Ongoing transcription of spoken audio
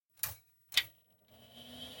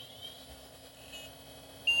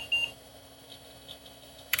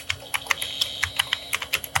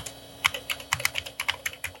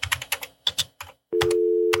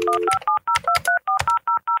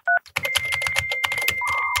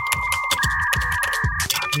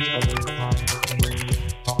The other kind of radio.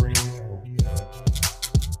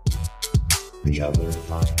 The other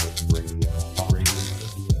kind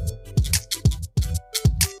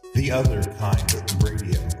of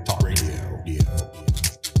radio.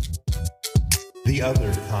 The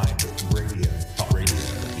other kind of radio.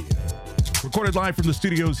 Recorded live from the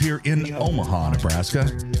studios here in Omaha, Nebraska.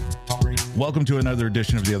 Welcome to another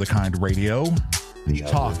edition of The Other Kind Radio,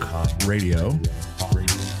 Talk Radio.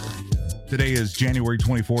 Today is January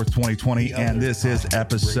 24th, 2020, and this is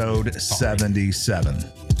episode 77.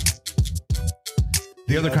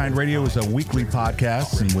 The Other Kind Radio is a weekly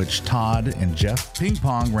podcast in which Todd and Jeff ping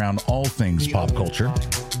pong around all things pop culture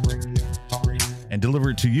and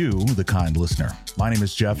deliver it to you, the kind listener. My name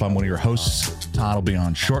is Jeff. I'm one of your hosts. Todd will be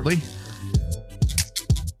on shortly.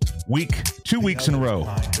 2 weeks in a row.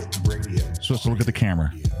 Supposed to look at the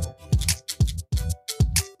camera.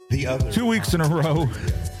 2 weeks in a row.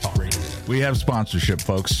 We have sponsorship,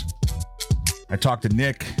 folks. I talked to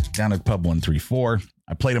Nick down at Pub 134.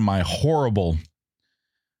 I played him my horrible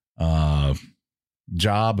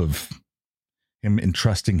job of him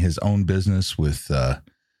entrusting his own business with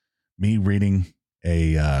me reading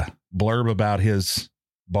a blurb about his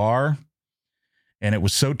bar, and it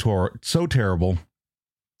was so terrible,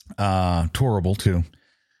 too,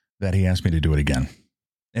 that he asked me to do it again.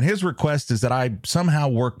 And his request is that I somehow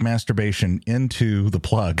work masturbation into the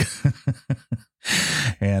plug,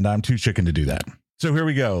 and I'm too chicken to do that. So here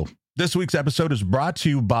we go. This week's episode is brought to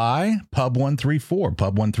you by Pub 134.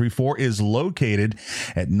 Pub 134 is located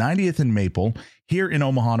at 90th and Maple here in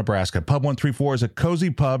Omaha, Nebraska. Pub 134 is a cozy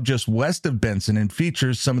pub just west of Benson and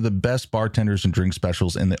features some of the best bartenders and drink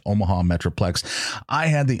specials in the Omaha Metroplex. I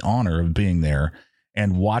had the honor of being there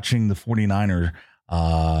and watching the 49er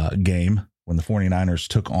game when the 49ers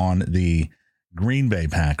took on the Green Bay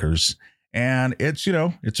Packers. And it's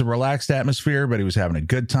a relaxed atmosphere, but he was having a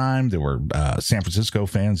good time. There were San Francisco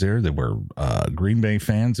fans there. There were Green Bay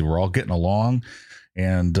fans. They were all getting along.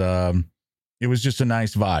 And it was just a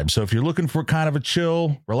nice vibe. So if you're looking for kind of a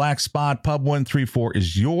chill, relaxed spot, Pub 134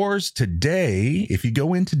 is yours today. If you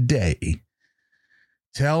go in today,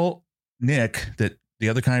 tell Nick that The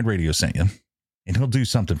Other Kind Radio sent you, and he'll do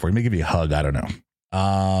something for you. He may give you a hug. I don't know.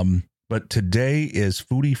 But today is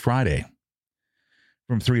Foodie Friday.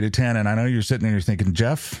 From 3 to 10, and I know you're sitting there thinking,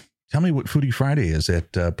 Jeff, tell me what Foodie Friday is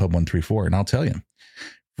at Pub 134, and I'll tell you.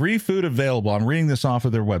 Free food available. I'm reading this off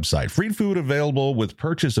of their website. Free food available with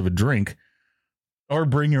purchase of a drink or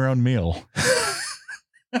bring your own meal.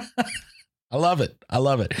 I love it.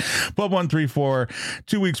 Pub 134,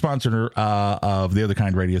 2-week sponsor of The Other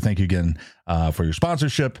Kind Radio. Thank you again for your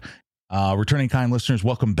sponsorship. Returning kind listeners,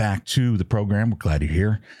 welcome back to the program. We're glad you're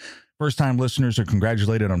here. First-time listeners are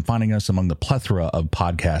congratulated on finding us among the plethora of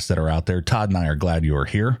podcasts that are out there. Todd and I are glad you are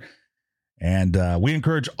here. And we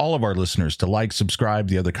encourage all of our listeners to like, subscribe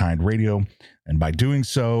to The Other Kind Radio. And by doing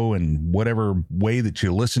so, in whatever way that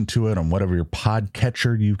you listen to it, on whatever your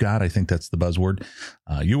podcatcher you've got, I think that's the buzzword,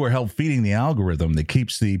 you will help feeding the algorithm that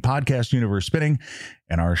keeps the podcast universe spinning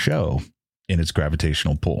and our show in its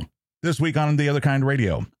gravitational pull. This week on The Other Kind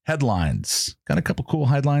Radio, headlines. Got a couple cool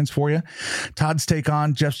headlines for you. Todd's take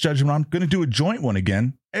on Jeff's judgment. I'm going to do a joint one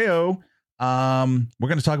again. Ayo. We're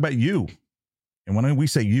going to talk about you. And when we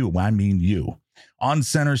say you, I mean you. On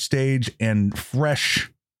center stage and fresh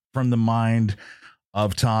from the mind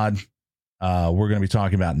of Todd, we're going to be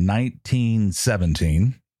talking about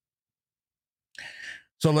 1917.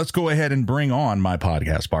 So let's go ahead and bring on my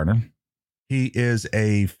podcast partner. He is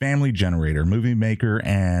a family generator, movie maker,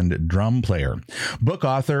 and drum player, book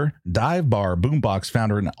author, dive bar, boombox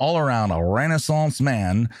founder, and all-around a Renaissance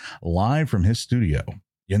man, live from his studio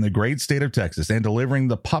in the great state of Texas and delivering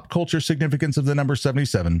the pop culture significance of the number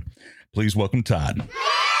 77. Please welcome Todd.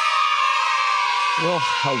 Well,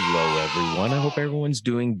 hello, everyone. I hope everyone's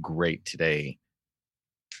doing great today.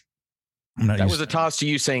 That was a toss to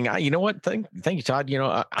you saying, you know what? Thank you, Todd.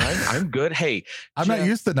 I'm good. Hey, I'm Jeff, not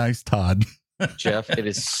used to nice Todd. Jeff, it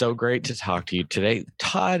is so great to talk to you today.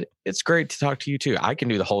 Todd, it's great to talk to you too. I can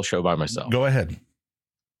do the whole show by myself. Go ahead.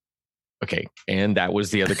 Okay. And that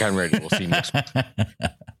was The Other Kind Radio. We'll see you next week.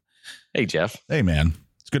 Hey, Jeff. Hey, man.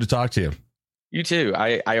 It's good to talk to you. You too.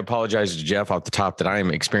 I apologize to Jeff off the top that I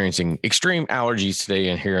am experiencing extreme allergies today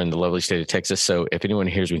and here in the lovely state of Texas. So if anyone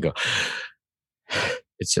hears me go,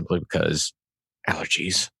 it's simply because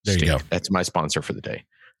allergies. There you go. That's my sponsor for the day.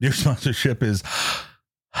 Your sponsorship is...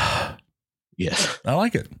 Yes. I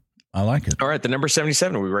like it. All right. The number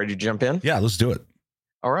 77. Are we ready to jump in? Yeah, let's do it.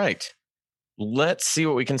 All right. Let's see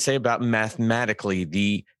what we can say about mathematically.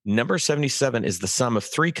 The number 77 is the sum of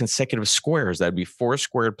 3 consecutive squares. That'd be 4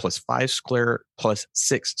 squared plus 5 squared plus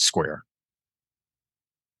 6 squared.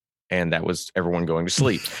 And that was everyone going to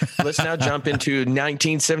sleep. Let's now jump into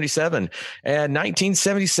 1977. And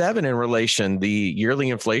 1977, in relation, the yearly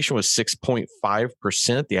inflation was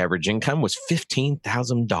 6.5%. The average income was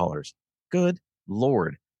 $15,000. Good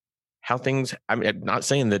Lord. How things, I'm not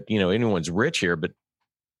saying that, anyone's rich here, but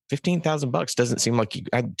 $15,000 doesn't seem like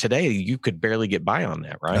today you could barely get by on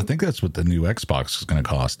that, right? I think that's what the new Xbox is going to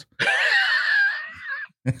cost.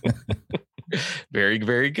 Very,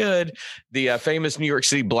 very good. The famous New York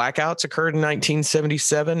City blackouts occurred in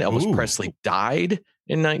 1977. Elvis Presley died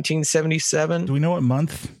in 1977. Do we know what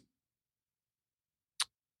month?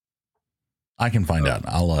 I can find out.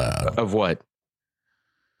 I'll of what?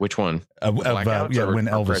 Which one? When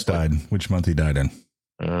Elvis died. Which month he died in?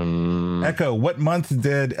 Echo. What month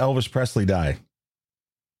did Elvis Presley die?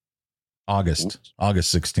 August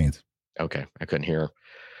 16th. Okay, I couldn't hear.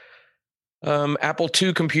 Apple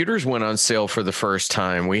II computers went on sale for the first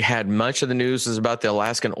time. We had much of the news is about the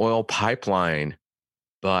Alaskan oil pipeline,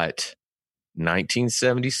 but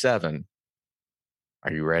 1977.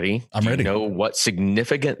 Are you ready? I'm ready. Do you know what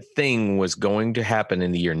significant thing was going to happen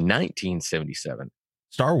in the year 1977?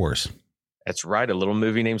 Star Wars. That's right. A little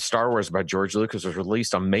movie named Star Wars by George Lucas was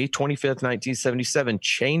released on May 25th, 1977,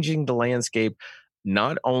 changing the landscape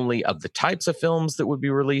not only of the types of films that would be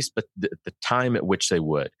released, but the time at which they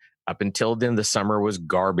would. Up until then, the summer was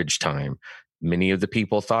garbage time. Many of the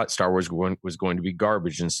people thought Star Wars was going to be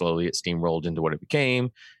garbage, and slowly it steamrolled into what it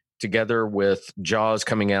became. Together with Jaws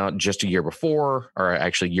coming out just a year before, or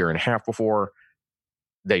actually a year and a half before,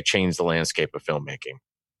 they changed the landscape of filmmaking.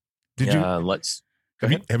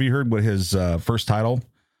 Have you heard what his first title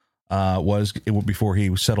was before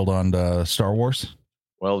he settled on Star Wars?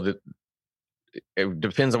 Well, it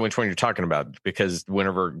depends on which one you're talking about, because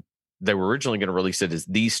whenever they were originally going to release it as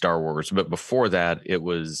The Star Wars, but before that it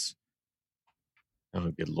was, oh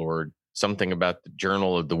good Lord, something about the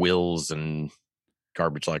Journal of the Wills and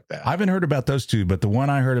garbage like that. I haven't heard about those two, but the one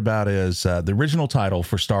I heard about is the original title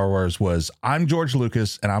for Star Wars was I'm George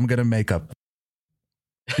Lucas and I'm going to make a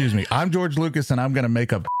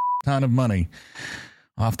ton of money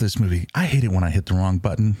off this movie. I hate it when I hit the wrong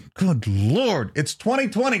button. Good Lord. It's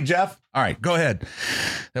 2020, Jeff. All right, go ahead.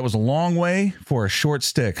 That was a long way for a short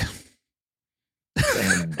stick.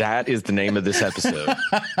 And that is the name of this episode.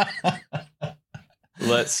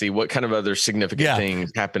 Let's see what kind of other significant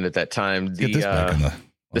things happened at that time. The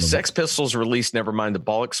Sex Pistols released Nevermind the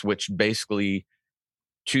Bollocks, which basically,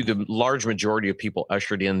 to the large majority of people,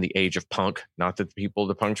 ushered in the age of punk. Not that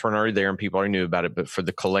the punks weren't already there and people already knew about it, but for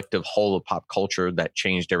the collective whole of pop culture, that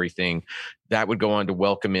changed everything. That would go on to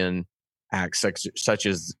welcome in acts such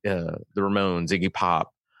as the Ramones, Iggy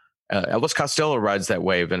Pop. Elvis Costello rides that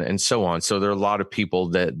wave, and so on. So there are a lot of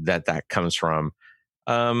people that comes from.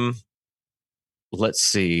 Let's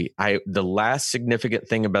see. The last significant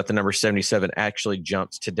thing about the number 77 actually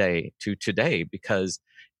jumps today because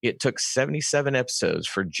it took 77 episodes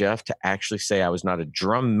for Jeff to actually say I was not a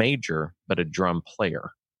drum major, but a drum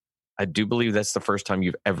player. I do believe that's the first time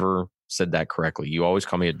you've ever said that correctly. You always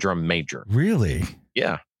call me a drum major. Really?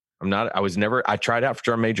 Yeah. I tried out for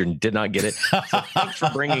drum major and did not get it. So thanks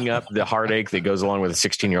for bringing up the heartache that goes along with a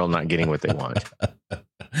 16-year-old not getting what they want.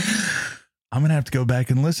 I'm going to have to go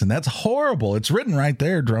back and listen. That's horrible. It's written right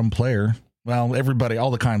there, drum player. Well, everybody,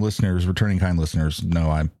 all the returning kind listeners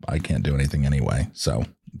know I can't do anything anyway. So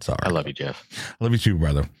it's all right. I love you, Jeff. I love you too,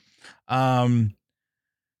 brother.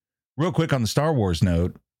 Real quick on the Star Wars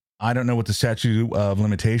note, I don't know what the statute of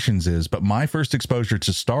limitations is, but my first exposure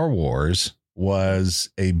to Star Wars was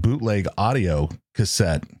a bootleg audio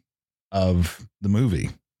cassette of the movie.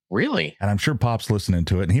 Really? And I'm sure Pop's listening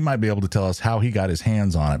to it, and he might be able to tell us how he got his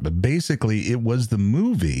hands on it. But basically, it was the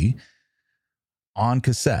movie on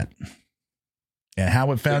cassette and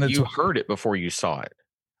how it found its. You heard it before you saw it.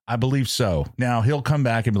 I believe so. Now he'll come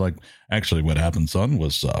back and be like, actually, what happened, son,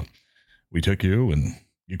 was we took you and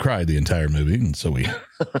you cried the entire movie. And so we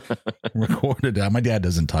recorded it. My dad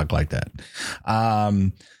doesn't talk like that.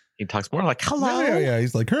 He talks more like, hello. Yeah.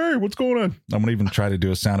 He's like, hey, what's going on? I'm going to even try to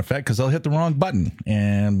do a sound effect because I'll hit the wrong button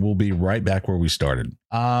and we'll be right back where we started.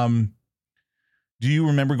 Do you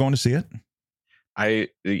remember going to see it?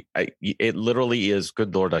 It literally is,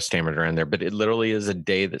 good Lord, I stammered around there, but it literally is a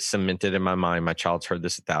day that cemented in my mind. My child's heard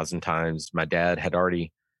this 1,000 times. My dad had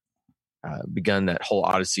already begun that whole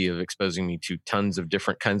odyssey of exposing me to tons of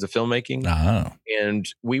different kinds of filmmaking. Oh. And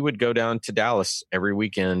we would go down to Dallas every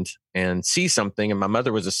weekend and see something. And my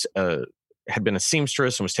mother was had been a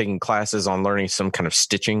seamstress and was taking classes on learning some kind of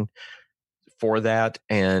stitching for that.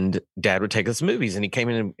 And Dad would take us to movies. And he came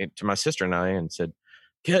in to my sister and I and said,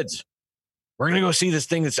 kids, we're going to go see this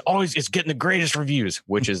thing it's getting the greatest reviews,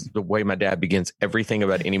 which is the way my dad begins everything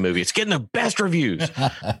about any movie. It's getting the best reviews.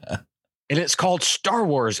 And it's called Star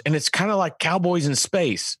Wars, and it's kind of like cowboys in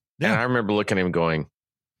space. Yeah. And I remember looking at him going,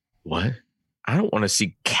 what? I don't want to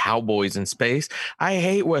see cowboys in space. I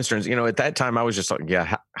hate Westerns. At that time I was just like,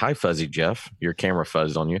 yeah, hi fuzzy Jeff, your camera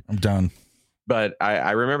fuzzed on you. I'm done. But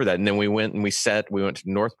I remember that. And then we went to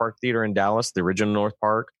North Park Theater in Dallas, the original North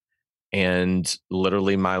Park. And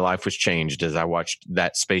literally my life was changed as I watched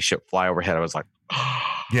that spaceship fly overhead. I was like,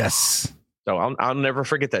 yes. So I'll never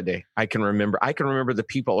forget that day. I can remember the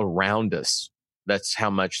people around us. That's how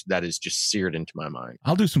much that is just seared into my mind.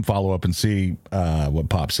 I'll do some follow up and see what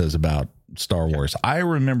Pop says about Star Wars. I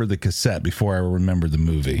remember the cassette before I remember the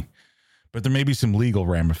movie, but there may be some legal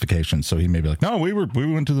ramifications. So he may be like, no, we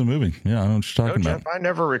went to the movie. Yeah, I know what you're talking about. Jeff, I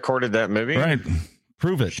never recorded that movie. Right.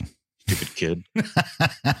 Prove it. Stupid kid.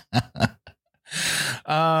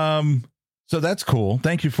 So that's cool.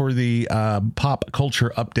 Thank you for the pop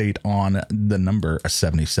culture update on the number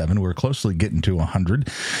 77. We're closely getting to 100.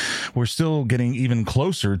 We're still getting even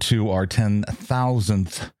closer to our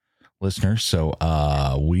 10,000th listener.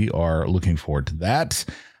 So we are looking forward to that.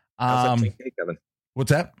 How's that 10K coming?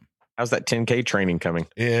 What's that? How's that 10K training coming?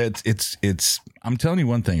 It's I'm telling you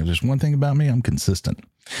one thing. If there's one thing about me, I'm consistent.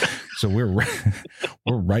 So we're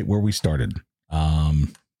right where we started.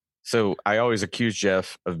 So I always accuse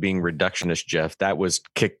Jeff of being reductionist, Jeff. That was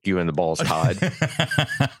kick you in the balls, Todd.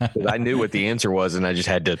 I knew what the answer was, and I just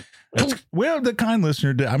had to. Well, the kind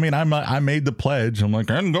listener did. I mean, I made the pledge. I'm like,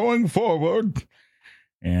 I'm going forward.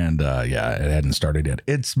 And yeah, it hadn't started yet.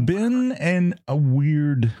 It's been a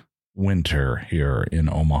weird winter here in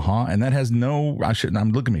Omaha, and that has I'm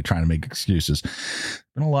looking at me trying to make excuses.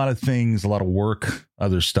 Been a lot of things, a lot of work,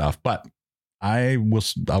 other stuff, but I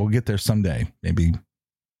will get there someday, maybe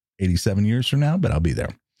 87 years from now, but I'll be there.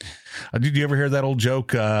 Did you ever hear that old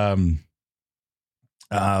joke? Somebody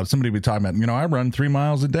would be talking about, I run 3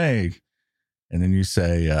 miles a day. And then you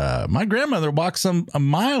say, my grandmother walks a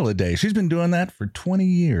mile a day. She's been doing that for 20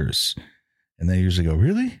 years. And they usually go,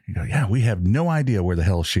 really? You go, yeah, we have no idea where the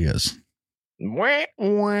hell she is. I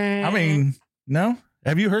mean, no.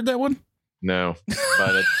 Have you heard that one? No,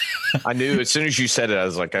 but I knew as soon as you said it, I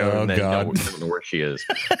was like, oh God. I don't know where she is.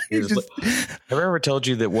 Have I ever told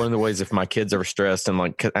you that one of the ways if my kid's ever stressed and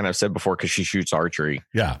I've said before, because she shoots archery.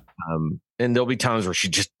 Yeah. And there'll be times where she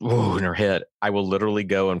just, in her head, I will literally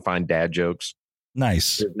go and find dad jokes.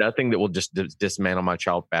 Nice. There's nothing that will just dismantle my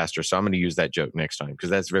child faster. So I'm going to use that joke next time because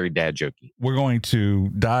that's very dad jokey. We're going to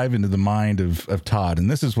dive into the mind of Todd. And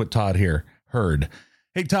this is what Todd here heard.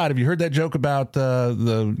 Hey, Todd, have you heard that joke about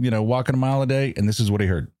the walking a mile a day? And this is what he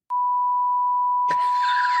heard.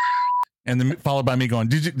 And then followed by me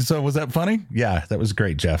going, so was that funny? Yeah, that was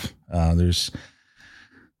great, Jeff. There's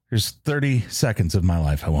 30 seconds of my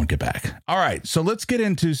life I won't get back. All right, so let's get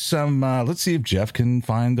into some, let's see if Jeff can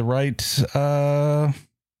find the right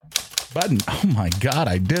button. Oh my God,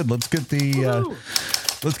 I did. Let's get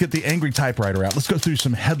the angry typewriter out. Let's go through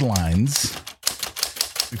some headlines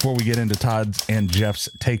before we get into Todd's and Jeff's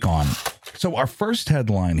take on. So our first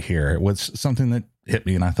headline here was something that hit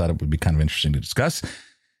me and I thought it would be kind of interesting to discuss.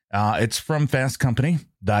 It's from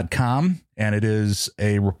fastcompany.com, and it is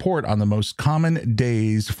a report on the most common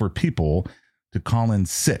days for people to call in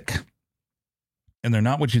sick. And they're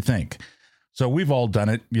not what you think. So we've all done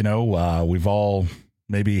it. We've all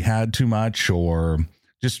maybe had too much or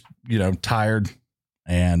just, tired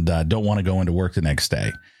and don't want to go into work the next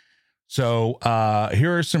day. So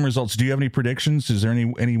here are some results. Do you have any predictions? Is there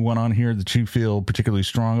anyone on here that you feel particularly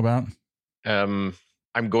strong about? I'm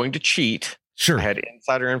going to cheat. Sure. I had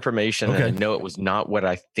insider information, okay. And I know it was not what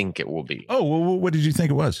I think it will be. Oh, well, what did you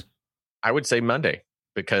think it was? I would say Monday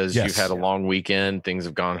because yes. You've had a long weekend. Things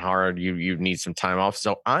have gone hard. You need some time off.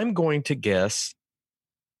 So I'm going to guess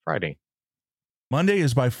Friday. Monday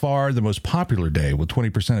is by far the most popular day, with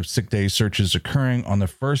 20% of sick day searches occurring on the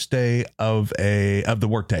first day of the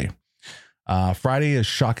workday. Friday is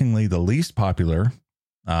shockingly the least popular.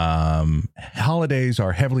 Holidays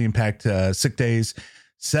are heavily impact sick days.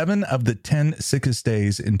 7 of the 10 sickest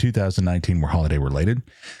days in 2019 were holiday related.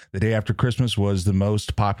 The day after Christmas was the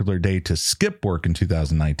most popular day to skip work in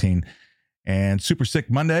 2019. And Super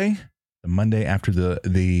Sick Monday, the Monday after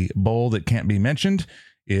the bowl that can't be mentioned,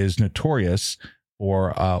 is notorious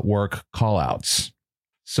for work call-outs.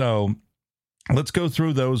 So let's go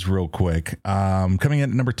through those real quick. Coming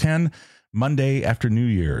in at number 10, Monday after New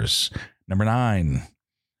Year's. Number 9,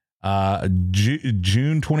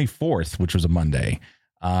 June 24th, which was a Monday.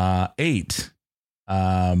 8,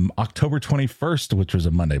 October 21st, which was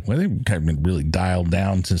a Monday. Well, they've kind of been really dialed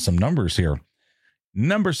down to some numbers here.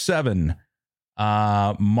 Number 7,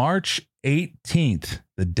 March 18th,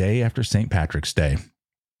 the day after St. Patrick's Day.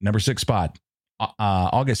 Number 6 spot,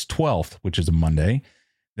 August 12th, which is a Monday.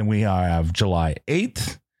 Then we have July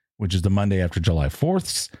 8th, which is the Monday after July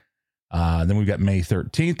 4th. Then we've got May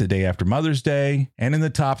 13th, the day after Mother's Day. And in the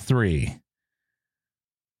top 3,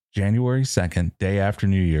 January 2nd, day after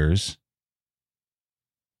New Year's.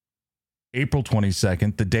 April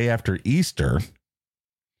 22nd, the day after Easter.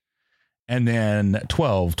 And then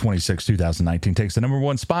 12/26/2019 takes the number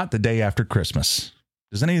 1 spot, the day after Christmas.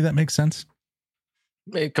 Does any of that make sense?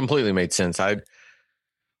 It completely made sense. I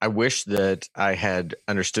wish that I had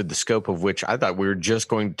understood the scope of which I thought we were just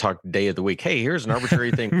going to talk day of the week. Hey, here's an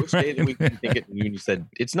arbitrary thing. Which day of the week do you think it? And you said,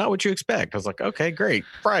 it's not what you expect. I was like, okay, great.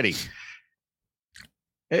 Friday.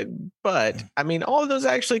 But I mean, all of those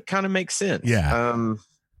actually kind of make sense. Yeah.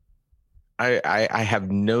 I have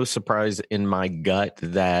no surprise in my gut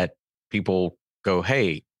that people go,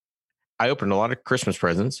 hey, I opened a lot of Christmas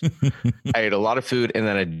presents. I ate a lot of food, and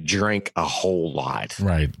then I drank a whole lot.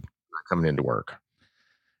 Right. Coming into work.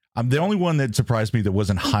 The only one that surprised me that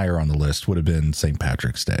wasn't higher on the list would have been St.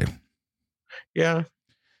 Patrick's Day. Yeah.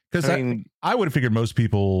 Because I would have figured most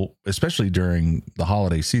people, especially during the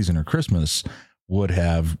holiday season or Christmas, would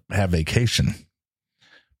have vacation.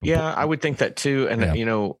 Yeah, I would think that too. And, you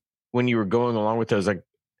know, when you were going along with those, like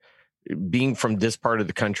being from this part of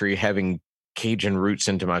the country, having Cajun roots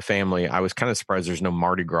into my family, I was kind of surprised there's no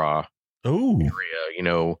Mardi Gras area, you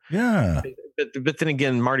know. Yeah. But then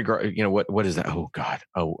again, Mardi Gras, you know, what is that? Oh God.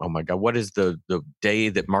 Oh my God. What is the day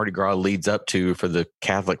that Mardi Gras leads up to for the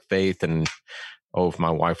Catholic faith? And if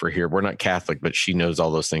my wife were here, we're not Catholic, but she knows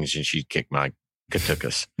all those things and she'd kick my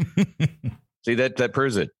katukas. See, that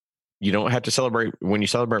proves it. You don't have to celebrate. When you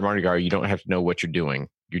celebrate Mardi Gras, you don't have to know what you're doing.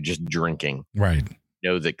 You're just drinking. Right. You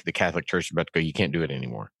know that the Catholic Church is about to go, you can't do it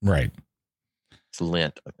anymore. Right. It's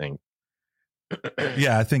Lent, I think.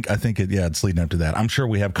 Yeah, I think it's leading up to that. I'm sure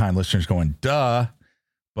we have kind listeners going, duh.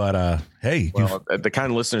 But hey, well, the kind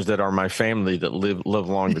of listeners that are my family that live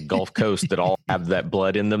along the Gulf Coast that all have that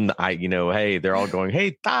blood in them. Hey, they're all going,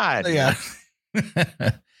 hey, Todd. Yeah.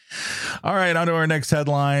 All right, on to our next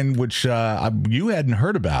headline, which you hadn't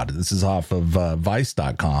heard about. This is off of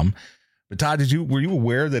Vice.com. But Todd, were you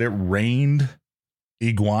aware that it rained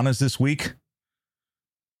iguanas this week?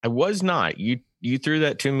 I was not. You threw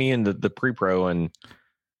that to me in the pre-pro, and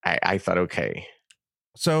I thought, okay.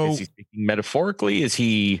 So is he speaking metaphorically? Is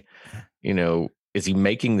he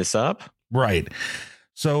making this up? Right.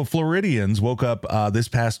 So Floridians woke up this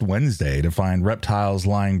past Wednesday to find reptiles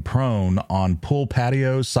lying prone on pool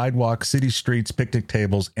patios, sidewalks, city streets, picnic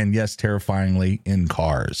tables, and yes, terrifyingly, in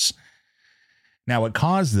cars. Now, what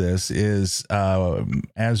caused this is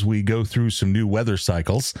as we go through some new weather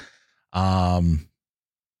cycles,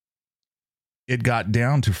 it got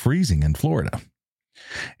down to freezing in Florida.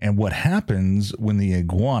 And what happens when the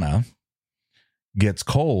iguana gets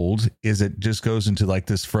cold is it just goes into like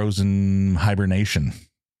this frozen hibernation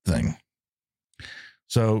thing.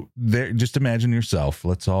 So there, just imagine yourself.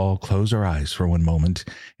 Let's all close our eyes for one moment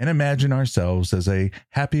and imagine ourselves as a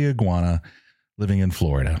happy iguana living in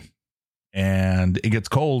Florida. And it gets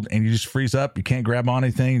cold and you just freeze up. You can't grab on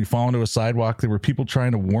anything. You fall into a sidewalk. There were people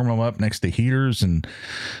trying to warm them up next to heaters and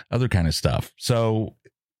other kind of stuff. So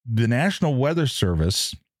the National Weather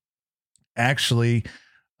Service actually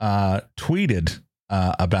tweeted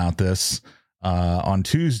about this on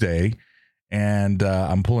Tuesday. And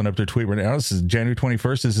I'm pulling up their tweet right now. This is January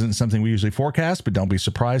 21st. This isn't something we usually forecast, but don't be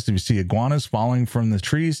surprised if you see iguanas falling from the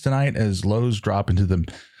trees tonight as lows drop into the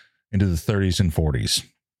 30s and 40s.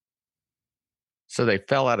 So they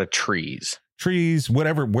fell out of trees,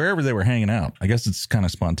 wherever they were hanging out. I guess it's kind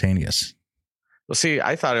of spontaneous. Well, see,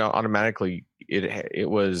 I thought automatically it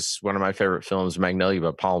was one of my favorite films, Magnolia,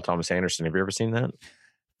 by Paul Thomas Anderson. Have you ever seen that?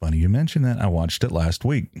 Funny you mentioned that. I watched it last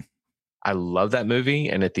week. I love that movie.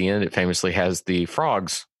 And at the end, it famously has the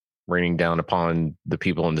frogs raining down upon the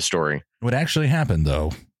people in the story. What actually happened,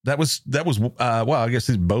 though, that was well, I guess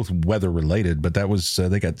it's both weather related, but that was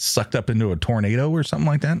they got sucked up into a tornado or something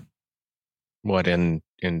like that. What in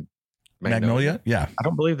Magnolia? Yeah. I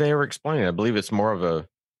don't believe they ever explain it. I believe it's more of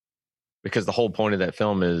because the whole point of that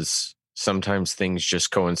film is sometimes things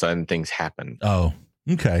just coincide and things happen. Oh,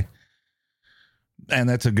 okay. And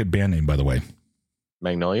that's a good band name, by the way.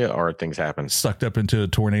 Magnolia, or Things Happen. Sucked up into a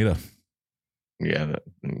tornado. Yeah.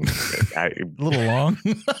 A little long.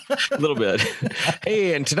 A little bit.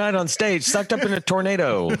 Hey, and tonight on stage, sucked up in a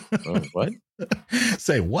tornado. What?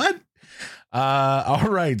 Say what? All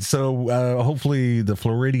right. So hopefully the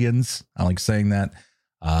Floridians, I like saying that,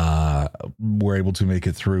 were able to make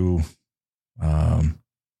it through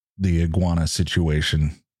the iguana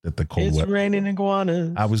situation that the cold It's weather. raining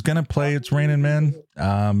iguanas. I was gonna play "It's Raining Men,"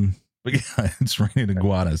 but yeah, it's raining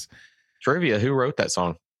iguanas. Trivia: who wrote that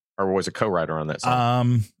song, or was a co-writer on that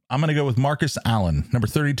song? I'm gonna go with Marcus Allen, number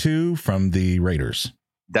 32 from the Raiders.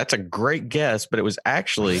 That's a great guess, but it was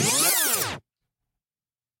actually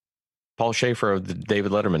Paul Schaefer of the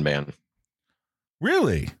David Letterman Band.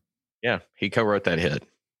 Really? Yeah, he co-wrote that hit.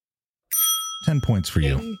 10 points for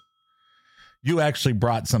you. You actually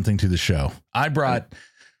brought something to the show. I brought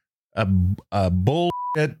a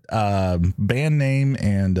bullshit band name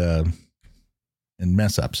and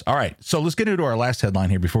mess ups. All right, so let's get into our last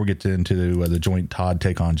headline here before we get into the joint Todd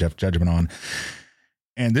take on Jeff Judgment on.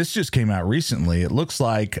 And this just came out recently. It looks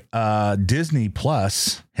like Disney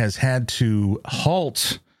Plus has had to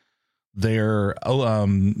halt their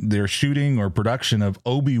shooting or production of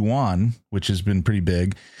Obi-Wan, which has been pretty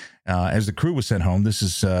big, as the crew was sent home. This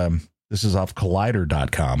is off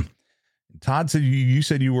Collider.com. Todd said you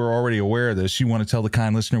said you were already aware of this. You want to tell the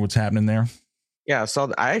kind listener what's happening there? Yeah,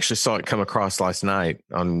 I actually saw it come across last night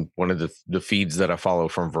on one of the feeds that I follow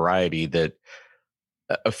from Variety, that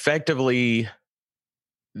effectively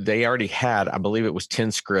they already had, I believe it was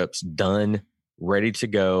 10 scripts done, ready to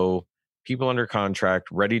go, people under contract,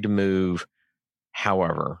 ready to move.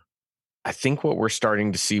 However, I think what we're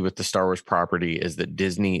starting to see with the Star Wars property is that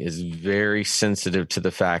Disney is very sensitive to the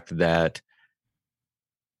fact that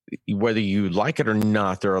whether you like it or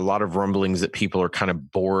not, there are a lot of rumblings that people are kind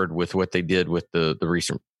of bored with what they did with the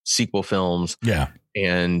recent sequel films. Yeah.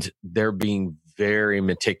 And they're being very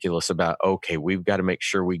meticulous about, okay, we've got to make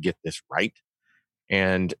sure we get this right.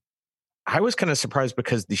 And I was kind of surprised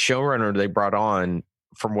because the showrunner they brought on,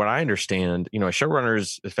 from what I understand, a showrunner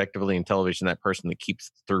is effectively in television that person that keeps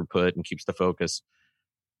the throughput and keeps the focus.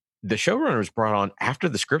 The showrunner was brought on after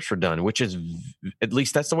the scripts were done, which is, at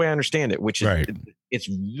least that's the way I understand it, which is, right. It's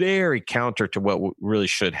very counter to what really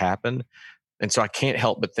should happen. And so I can't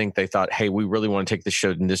help but think they thought, hey, we really want to take the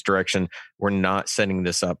show in this direction. We're not setting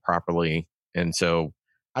this up properly. And so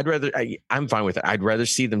I'm fine with it. I'd rather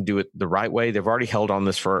see them do it the right way. They've already held on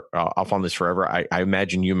this off on this forever. I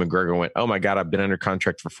imagine you, McGregor, went, oh my God, I've been under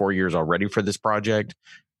contract for 4 years already for this project.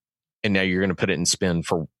 And now you're going to put it in spin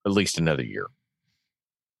for at least another year.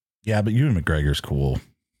 Yeah, but Ewan McGregor's cool.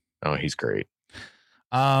 Oh, he's great.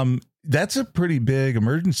 That's a pretty big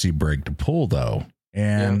emergency brake to pull, though.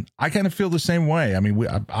 And I kind of feel the same way. I mean,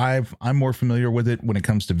 I'm more familiar with it when it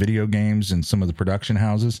comes to video games and some of the production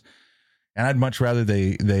houses. And I'd much rather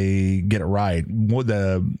they get it right.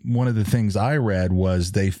 One of the things I read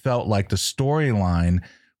was they felt like the storyline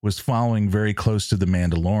was following very close to The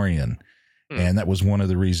Mandalorian. And that was one of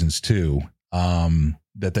the reasons, too,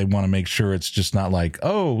 that they want to make sure it's just not like,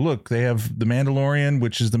 oh, look, they have The Mandalorian,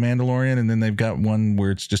 which is The Mandalorian, and then they've got one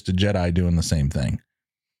where it's just a Jedi doing the same thing.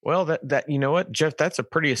 Well, that you know what, Jeff, that's a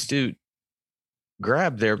pretty astute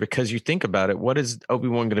grab there, because you think about it, what is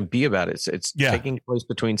Obi-Wan going to be about? It's taking place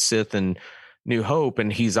between Sith and New Hope,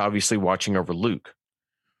 and he's obviously watching over Luke.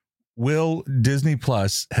 Will Disney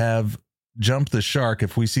Plus have jumped the shark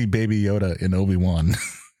if we see Baby Yoda in Obi-Wan?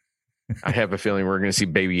 I have a feeling we're going to see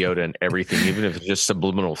Baby Yoda in everything, even if it's just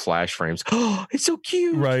subliminal flash frames. Oh, it's so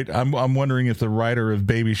cute. Right. I'm wondering if the writer of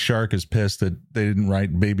Baby Shark is pissed that they didn't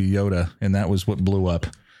write Baby Yoda, and that was what blew up.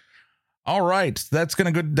 All right, that's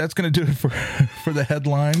gonna do it for the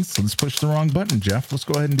headlines. So let's push the wrong button, Jeff. Let's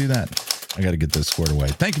go ahead and do that. I got to get this squared away.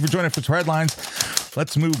 Thank you for joining us for headlines.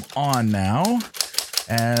 Let's move on now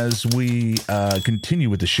as we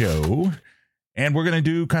continue with the show, and we're gonna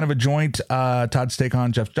do kind of a joint Todd's take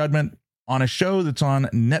on Jeff's judgment on a show that's on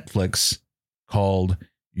Netflix called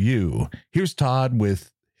You. Here's Todd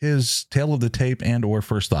with his tale of the tape and or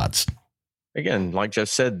first thoughts. Again, like Jeff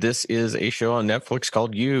said, this is a show on Netflix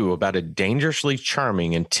called You, about a dangerously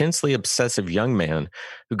charming, intensely obsessive young man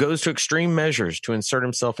who goes to extreme measures to insert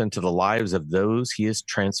himself into the lives of those he is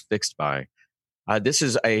transfixed by. This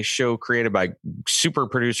is a show created by super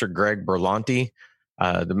producer Greg Berlanti,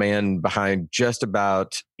 the man behind just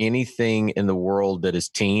about anything in the world that is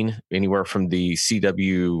teen, anywhere from the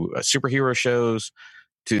CW superhero shows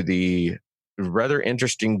to the rather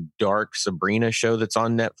interesting dark Sabrina show that's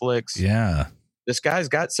on Netflix. Yeah. This guy's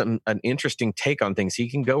got an interesting take on things.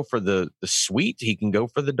 He can go for the sweet, he can go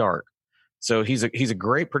for the dark. So he's a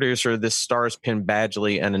great producer. This stars Penn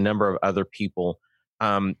Badgley and a number of other people.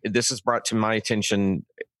 This is brought to my attention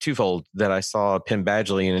twofold, that I saw Penn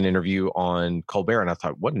Badgley in an interview on Colbert, and I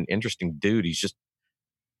thought, what an interesting dude. He's just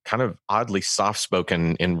kind of oddly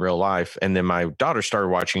soft-spoken in real life. And then my daughter started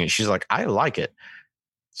watching it. She's like, I like it.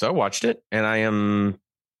 So I watched it, and I am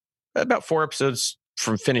about 4 episodes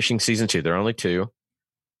from finishing season 2. There are only 2.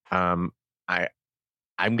 I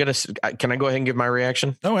Can I go ahead and give my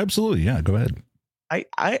reaction? Oh, absolutely. Yeah, go ahead.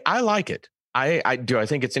 I like it. I do. I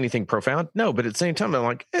think it's anything profound? No, but at the same time, I'm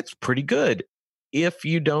like, it's pretty good. If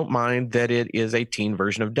you don't mind that it is a teen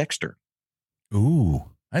version of Dexter. Ooh,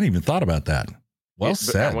 I hadn't even thought about that. Well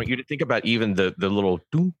said. I want you to think about even the little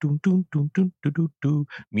doom, doom, doom, doom, doom, doom, doom, doom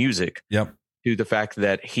music. Yep. To the fact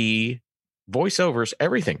that he voiceovers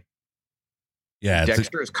everything. Yeah.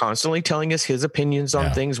 Dexter is constantly telling us his opinions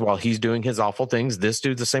on things while he's doing his awful things. This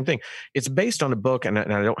dude's the same thing. It's based on a book, and I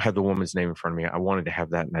don't have the woman's name in front of me. I wanted to have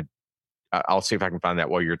that, and I'll see if I can find that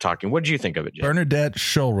while you're talking. What did you think of it, Jeff? Bernadette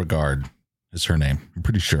Schulregard is her name. I'm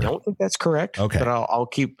pretty sure. I don't think that's correct. Okay, but I'll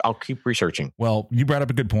keep researching. Well, you brought up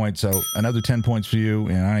a good point. So another 10 points for you,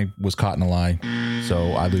 and I was caught in a lie,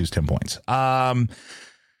 so I lose 10 points. I'm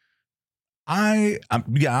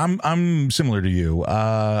similar to you.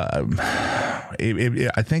 I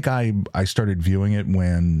think I started viewing it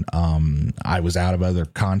when I was out of other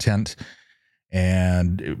content,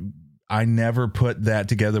 and I never put that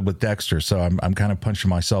together with Dexter. So I'm kind of punching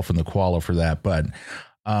myself in the qualla for that. But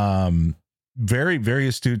very, very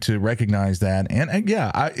astute to recognize that. And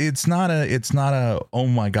it's not a oh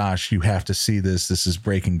my gosh, you have to see this. This is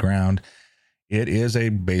breaking ground. It is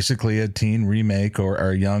basically a teen remake or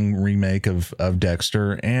a young remake of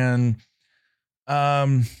Dexter. And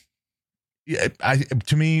I'll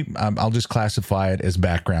just classify it as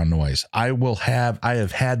background noise. I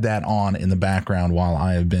have had that on in the background while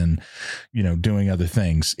I have been, doing other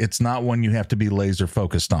things. It's not one you have to be laser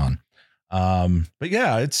focused on. But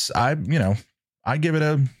yeah, I give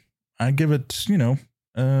it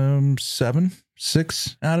 7,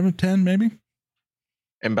 6 out of 10, maybe.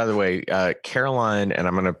 And by the way, Caroline, and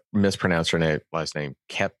I'm going to mispronounce her last name,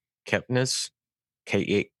 Kepnes, Kepnes.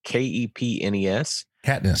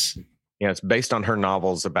 Katniss. Yeah, it's based on her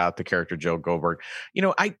novels about the character Joe Goldberg.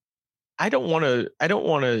 I don't want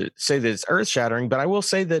to say that it's earth shattering, but I will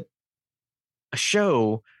say that a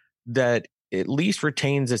show that at least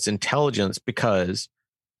retains its intelligence, because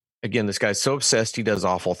again, this guy's so obsessed he does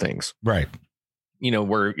awful things. Right.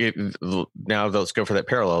 Now let's go for that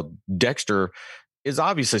parallel. Dexter is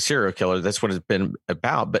obviously a serial killer. That's what it's been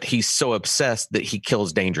about, but he's so obsessed that he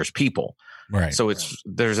kills dangerous people. Right. So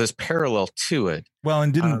there's this parallel to it. Well,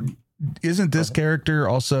 and isn't this character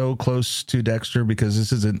also close to Dexter,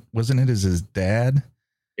 because wasn't it his dad?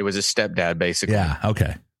 It was his stepdad, basically. Yeah.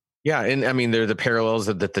 Okay. Yeah, and I mean, there are the parallels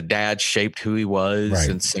that the dad shaped who he was, right.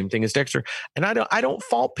 And same thing as Dexter. And I don't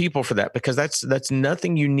fault people for that, because that's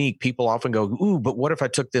nothing unique. People often go, "Ooh, but what if I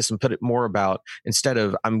took this and put it more about, instead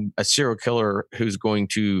of I'm a serial killer who's going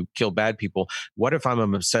to kill bad people, what if I'm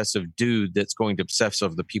an obsessive dude that's going to obsess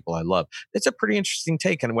over the people I love?" It's a pretty interesting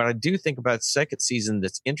take. And what I do think about the second season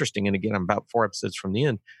that's interesting, and again, I'm about 4 episodes from the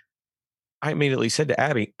end, I immediately said to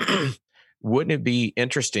Abby, wouldn't it be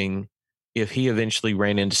interesting if he eventually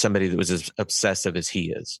ran into somebody that was as obsessive as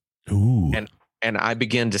he is? Ooh. And I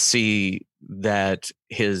begin to see that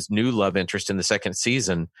his new love interest in the second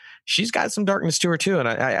season, she's got some darkness to her too. And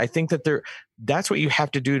I think that that's what you have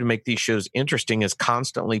to do to make these shows interesting, is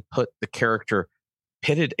constantly put the character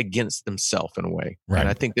pitted against themselves in a way. Right. And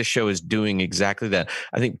I think this show is doing exactly that.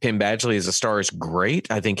 I think Penn Badgley as a star is great.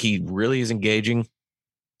 I think he really is engaging.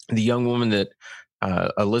 The young woman that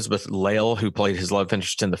Elizabeth Lale, who played his love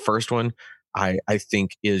interest in the first one, I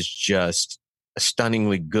think is just a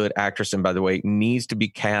stunningly good actress. And by the way, needs to be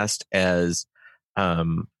cast as,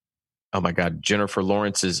 oh my God, Jennifer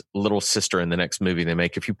Lawrence's little sister in the next movie they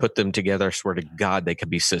make. If you put them together, I swear to God, they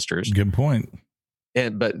could be sisters. Good point.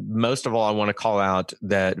 But most of all, I want to call out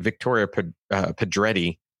that Victoria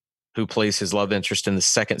Pedretti, who plays his love interest in the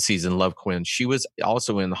second season, Love Quinn. She was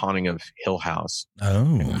also in The Haunting of Hill House.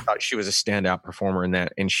 Oh, I thought she was a standout performer in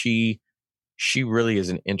that. And she really is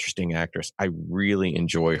an interesting actress. I really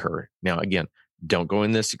enjoy her. Now, again, don't go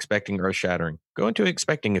in this expecting earth shattering. Go into it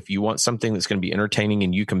expecting, if you want something that's going to be entertaining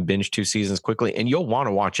and you can binge 2 seasons quickly and you'll want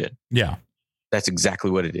to watch it. Yeah. That's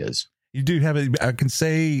exactly what it is. You do have it. I can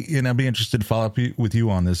say, I'd be interested to follow up with you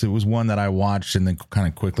on this. It was one that I watched and then kind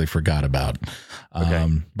of quickly forgot about. Okay.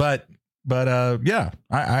 But yeah,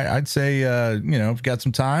 I'd say, if you've got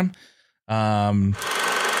some time,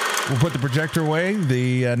 we'll put the projector away.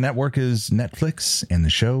 The network is Netflix and the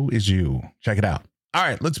show is you. Check it out. All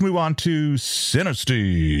right, let's move on to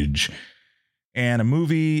Cinestage, and a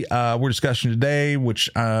movie we're discussing today, which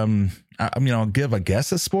I'll give, I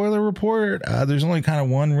guess, a spoiler report. There's only kind of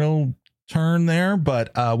one real turn there,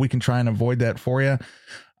 but we can try and avoid that for you.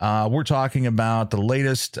 We're talking about the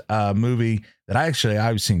latest movie that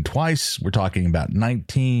I've seen twice. We're talking about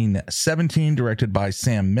 1917, directed by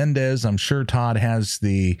Sam Mendes. I'm sure Todd has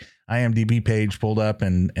the IMDb page pulled up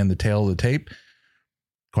and the tail of the tape.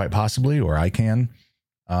 quite possibly, or I can.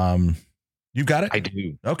 You've got it? I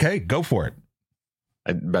do. Okay, go for it.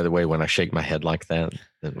 By the way, when I shake my head like that,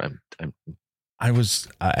 then I was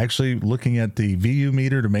actually looking at the VU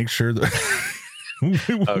meter to make sure that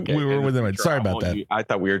we were within it. Sorry about that. I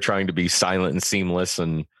thought we were trying to be silent and seamless.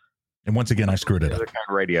 And once again, I screwed it up. Other Kind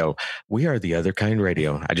Radio. We are the Other Kind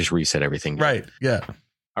Radio. I just reset everything. Right. Yeah.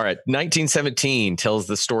 All right. 1917 tells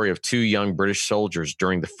the story of two young British soldiers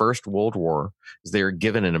during the First World War as they are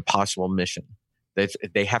given an impossible mission.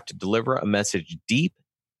 They have to deliver a message deep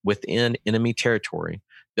within enemy territory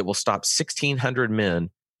that will stop 1,600 men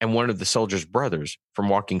and one of the soldiers' brothers from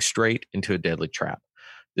walking straight into a deadly trap.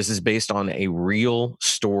 This is based on a real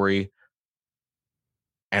story.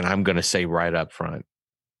 And I'm going to say right up front,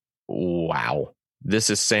 wow. This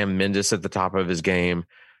is Sam Mendes at the top of his game.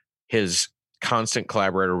 His constant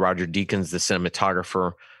collaborator, Roger Deakins, the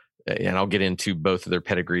cinematographer, and I'll get into both of their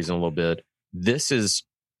pedigrees in a little bit. This is,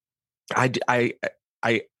 I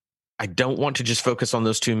don't want to just focus on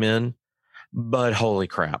those two men, but holy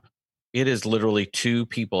crap. It is literally two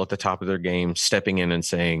people at the top of their game stepping in and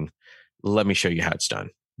saying, let me show you how it's done.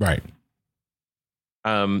 Right.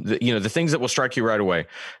 The things that will strike you right away.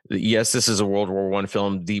 Yes, this is a World War I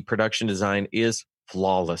film. The production design is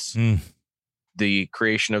flawless. The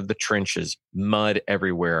creation of the trenches, mud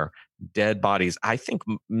everywhere, dead bodies. I think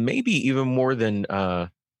maybe even more than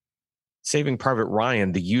Saving Private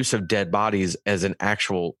Ryan, the use of dead bodies as an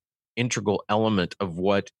actual integral element of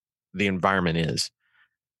what the environment is.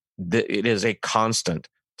 It is a constant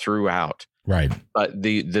throughout. Right. But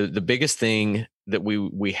the biggest thing that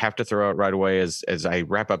we have to throw out right away as I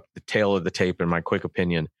wrap up the tail of the tape in my quick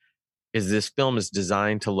opinion is this film is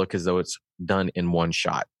designed to look as though it's done in one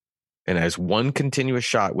shot and as one continuous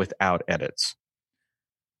shot without edits.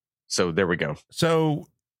 So there we go. So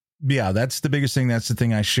yeah, that's the biggest thing. That's the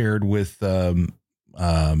thing I shared with Catherine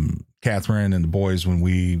and the boys when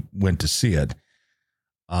we went to see it.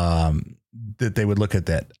 That they would look at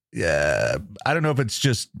that. Yeah, I don't know if it's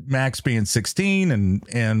just Max being 16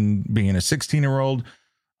 and being a 16-year-old.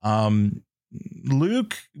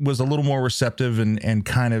 Luke was a little more receptive and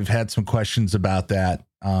kind of had some questions about that.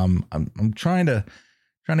 I'm trying to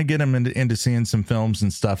get him into seeing some films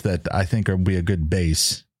and stuff that I think will be a good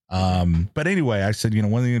base. But anyway, I said,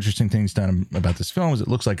 one of the interesting things done about this film is it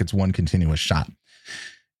looks like it's one continuous shot.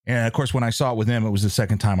 And of course, when I saw it with him, it was the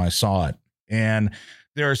second time I saw it. And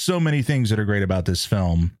there are so many things that are great about this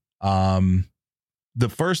film. The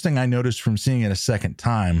first thing I noticed from seeing it a second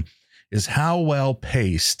time is how well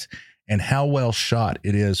paced and how well shot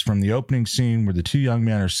it is from the opening scene where the two young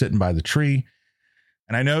men are sitting by the tree.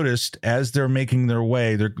 And I noticed as they're making their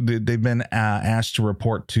way, they've been asked to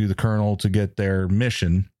report to the colonel to get their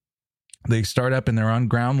mission. They start up and they're on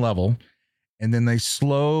ground level, and then they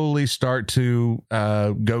slowly start to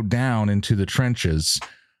go down into the trenches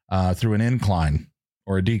through an incline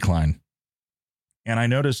or a decline. And I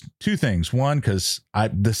noticed two things. One, because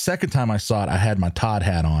the second time I saw it, I had my Todd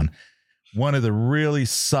hat on. One of the really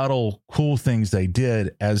subtle, cool things they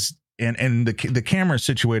did and the camera is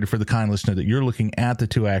situated for the kind listener that you're looking at the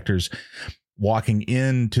two actors walking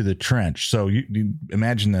into the trench. So you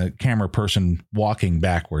imagine the camera person walking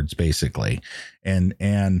backwards, basically.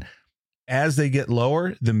 And as they get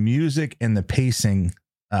lower, the music and the pacing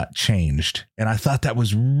changed. And I thought that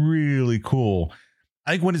was really cool.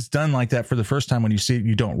 I think when it's done like that for the first time, when you see it,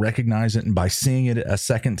 you don't recognize it. And by seeing it a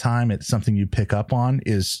second time, it's something you pick up on.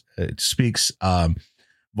 It speaks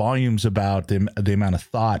volumes about the amount of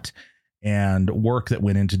thought and work that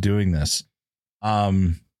went into doing this.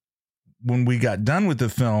 When we got done with the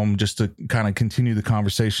film, just to kind of continue the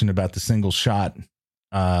conversation about the single shot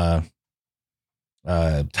style,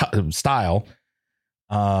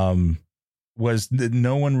 was that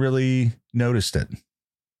no one really noticed it.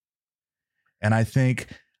 And I think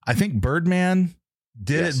Birdman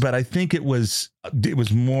did it, but I think it was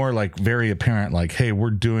more like very apparent, like, hey,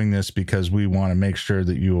 we're doing this because we want to make sure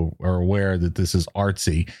that you are aware that this is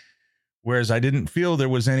artsy. Whereas I didn't feel there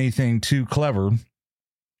was anything too clever.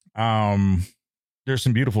 There's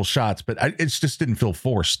some beautiful shots, but it just didn't feel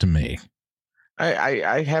forced to me.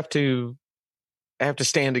 I have to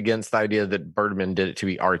stand against the idea that Birdman did it to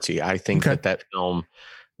be artsy. I think that film,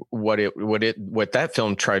 what that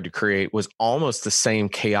film tried to create was almost the same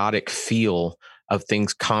chaotic feel of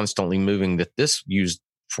things constantly moving that this used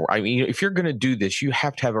for. I mean, if you're going to do this, you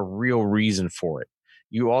have to have a real reason for it.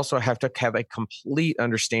 You also have to have a complete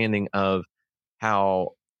understanding of how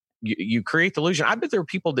you create the illusion. I bet there are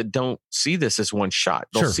people that don't see this as one shot.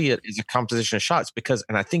 They'll see it as a composition of shots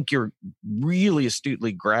and I think you're really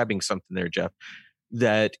astutely grabbing something there, Jeff,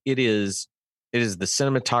 that it is it is the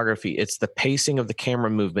cinematography, it's the pacing of the camera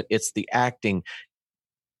movement, it's the acting,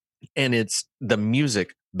 and it's the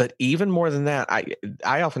music. But even more than that,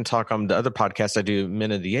 I often talk on the other podcast I do,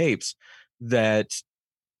 Men of the Apes, that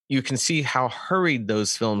you can see how hurried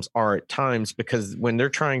those films are at times, because when they're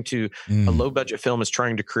trying to, a low budget film is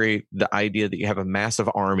trying to create the idea that you have a massive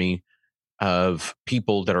army of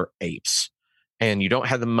people that are apes, and you don't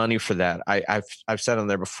have the money for that. I've said on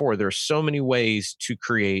there before, there are so many ways to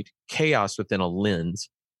create chaos within a lens,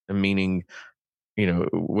 meaning,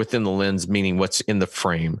 within the lens, meaning what's in the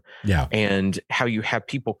frame. Yeah. And how you have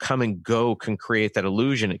people come and go can create that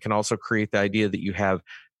illusion. It can also create the idea that you have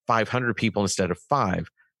 500 people instead of 5.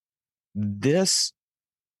 This,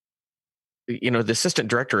 the assistant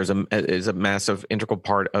director is a massive integral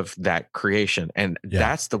part of that creation. And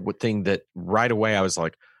that's the thing that right away I was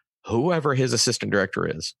like, whoever his assistant director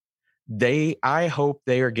is, I hope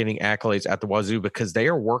they are getting accolades at the wazoo, because they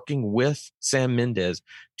are working with Sam Mendes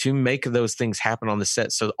to make those things happen on the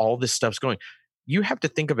set. So all this stuff's going. You have to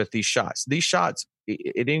think of it, these shots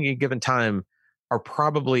at any given time are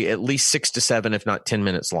probably at least 6 to 7, if not 10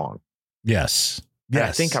 minutes long. Yes. And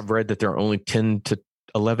I think I've read that there are only 10 to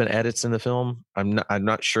 11 edits in the film. I'm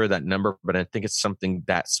not sure that number, but I think it's something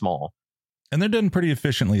that small. And they're done pretty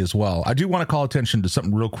efficiently as well. I do want to call attention to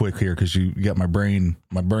something real quick here, because you got my brain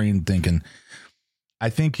thinking. I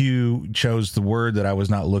think you chose the word that I was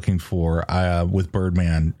not looking for with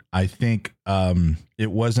Birdman. I think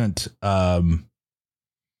it wasn't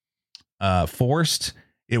forced.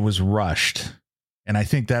 It was rushed. And I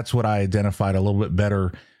think that's what I identified a little bit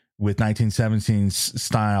better with 1917's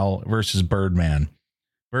style versus Birdman.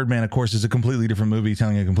 Birdman, of course, is a completely different movie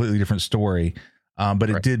telling a completely different story.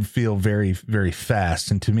 But it did feel very, very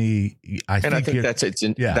fast. And to me, I think that's its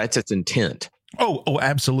intent. Oh,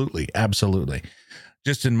 absolutely. Absolutely.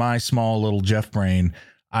 Just in my small little Jeff brain,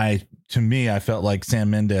 I felt like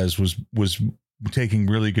Sam Mendes was taking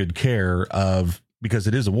really good care of, because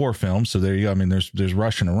it is a war film. So there you go. I mean, there's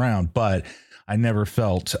rushing around, but I never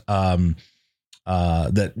felt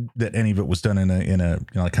that any of it was done in a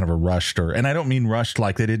kind of a rushed, and I don't mean rushed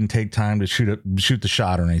like they didn't take time to shoot the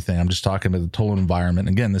shot or anything. I'm just talking about the total environment.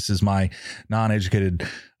 Again, this is my non-educated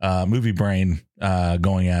movie brain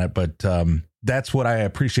going at it, but that's what I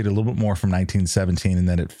appreciated a little bit more from 1917, and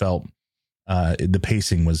that it felt the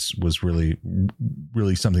pacing was really,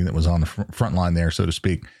 really something that was on the front line there, so to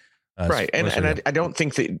speak. Right. And I don't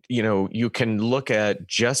think that, you can look at,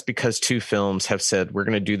 just because 2 films have said we're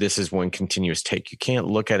going to do this as one continuous take, you can't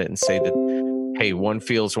look at it and say that, hey, one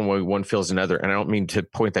feels one way, one feels another. And I don't mean to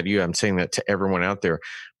point that at you. I'm saying that to everyone out there,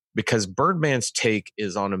 because Birdman's take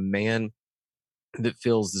is on a man that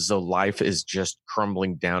feels as though life is just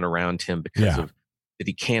crumbling down around him because of that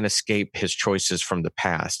he can't escape his choices from the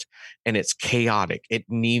past. And it's chaotic. It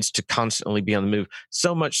needs to constantly be on the move.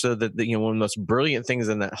 So much so that, one of the most brilliant things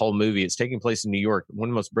in that whole movie, it's taking place in New York. One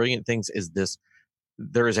of the most brilliant things is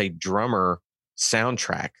there is a drummer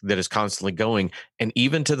soundtrack that is constantly going. And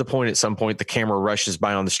even to the point, at some point, the camera rushes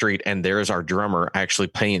by on the street and there's our drummer actually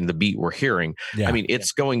playing the beat we're hearing. Yeah. I mean,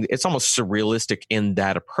 it's almost surrealistic in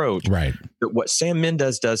that approach. Right. But what Sam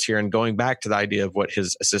Mendes does here, and going back to the idea of what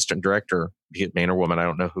his assistant director, be it man or woman, I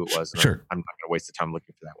don't know who it was. Sure. I'm not going to waste the time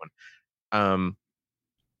looking for that one.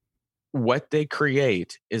 What they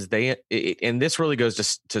create is and this really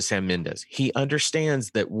goes to Sam Mendes. He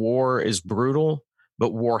understands that war is brutal,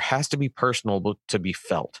 but war has to be personal to be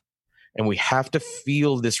felt. And we have to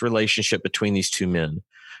feel this relationship between these 2 men.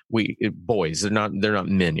 Boys, they're not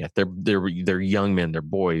men yet. They're young men, they're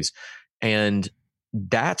boys. And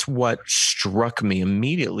that's what struck me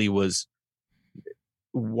immediately was,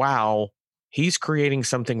 wow, he's creating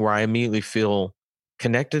something where I immediately feel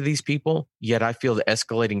connected to these people, yet I feel the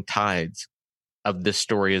escalating tides of this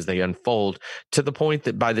story as they unfold, to the point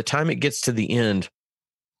that by the time it gets to the end,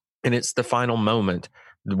 and it's the final moment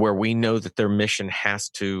where we know that their mission has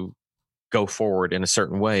to go forward in a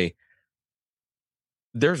certain way,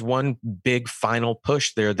 there's one big final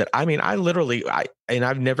push there that, I mean, and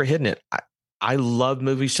I've never hidden it. I love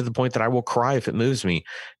movies to the point that I will cry if it moves me.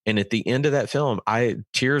 And at the end of that film,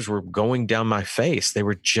 tears were going down my face. They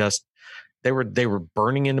were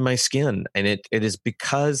burning into my skin. And it is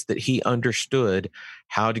because that he understood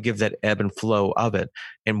how to give that ebb and flow of it.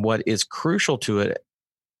 And what is crucial to it,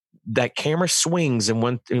 that camera swings in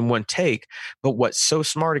one take, but what's so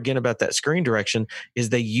smart again about that screen direction is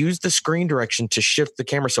they use the screen direction to shift the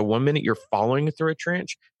camera. So 1 minute you're following through a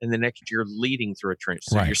trench, and the next you're leading through a trench.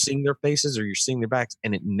 So you're seeing their faces or you're seeing their backs,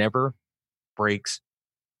 and it never breaks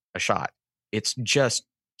a shot. It's just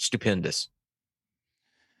stupendous.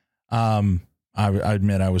 I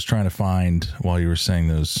admit I was trying to find, while you were saying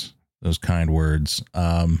those those kind words.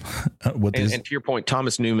 And to your point,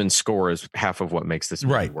 Thomas Newman's score is half of what makes this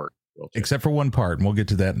movie work. Except for one part, and we'll get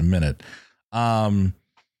to that in a minute.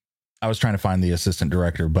 I was trying to find the assistant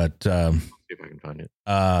director, but see if I can find it.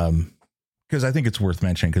 Because I think it's worth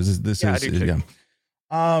mentioning because this is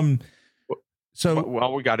so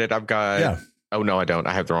well, we got it. I've got Oh no, I don't.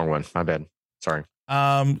 I have the wrong one. My bad. Sorry.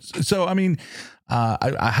 So I mean,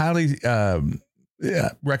 I highly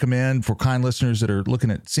recommend for kind listeners that are looking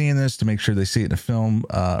at seeing this to make sure they see it in a film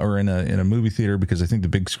or in a movie theater, because I think the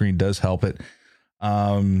big screen does help it.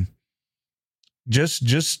 Just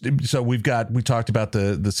so we talked about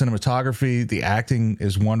the cinematography, the acting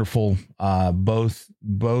is wonderful,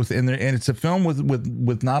 both in there, and it's a film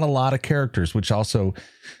with not a lot of characters, which also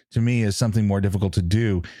to me is something more difficult to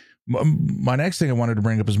do. My next thing I wanted to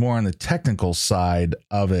bring up is more on the technical side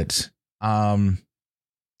of it. And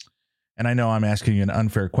I know I'm asking you an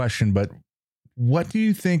unfair question, but what do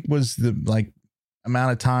you think was the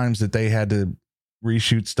amount of times that they had to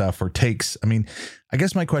reshoot stuff or takes? I mean, I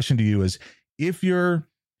guess my question to you is, if you're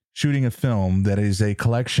shooting a film that is a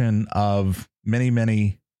collection of many,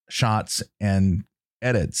 many shots and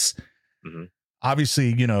edits,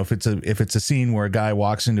 obviously, you know, if it's a scene where a guy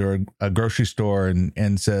walks into a grocery store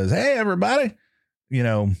and says, "Hey, everybody," you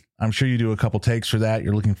know, I'm sure you do a couple takes for that.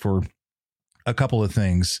 You're looking for a couple of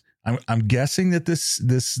things. I'm guessing that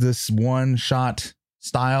this one shot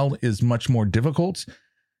style is much more difficult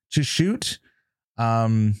to shoot.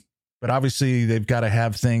 But obviously they've got to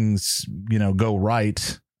have things, you know, go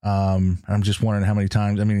right. I'm just wondering how many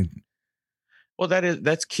times. I mean, well,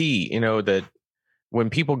 that's key. You know, that when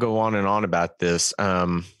people go on and on about this,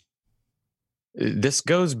 this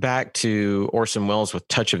goes back to Orson Welles with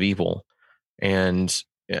Touch of Evil, and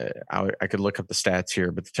I could look up the stats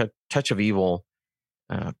here, but the Touch of Evil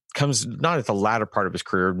comes not at the latter part of his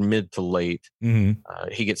career, mid to late.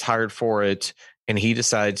 He gets hired for it, and he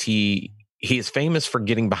decides he is famous for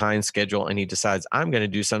getting behind schedule, and he decides, I'm going to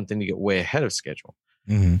do something to get way ahead of schedule.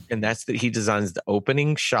 And that's that he designs the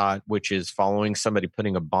opening shot, which is following somebody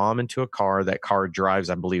putting a bomb into a car. That car drives,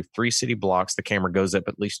 I believe, 3 city blocks. The camera goes up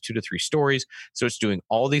at least 2 to 3 stories. So it's doing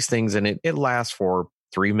all these things, and it lasts for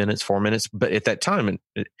 3 minutes, 4 minutes. But at that time,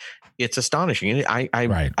 it's astonishing.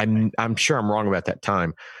 I'm sure I'm wrong about that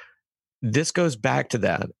time. This goes back to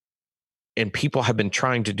that. And people have been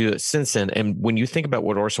trying to do it since then. And when you think about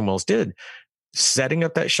what Orson Welles did, setting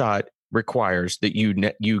up that shot requires that you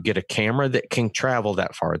get a camera that can travel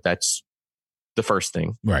that far. That's the first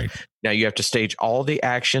thing. Right. Now you have to stage all the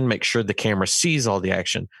action, make sure the camera sees all the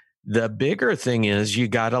action. The bigger thing is you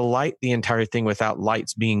got to light the entire thing without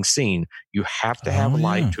lights being seen. You have to have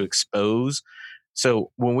light to expose.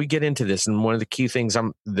 So when we get into this, and one of the key things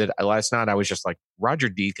that last night I was just like, Roger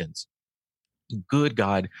Deakins, good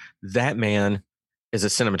God, that man is a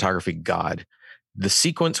cinematography god. The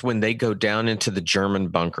sequence when they go down into the German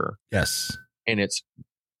bunker. Yes. And it's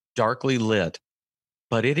darkly lit,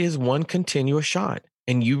 but it is one continuous shot.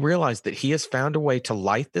 And you realize that he has found a way to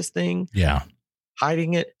light this thing. Yeah.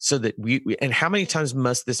 Hiding it so that and how many times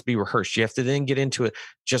must this be rehearsed? You have to then get into it.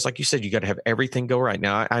 Just like you said, you got to have everything go right.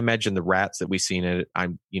 Now, I imagine the rats that we've seen in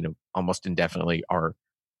it, almost indefinitely are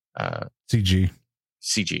CG.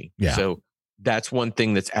 Yeah. So that's one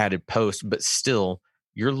thing that's added post, but still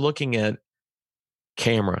you're looking at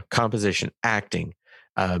camera, composition, acting,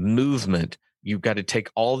 movement. You've got to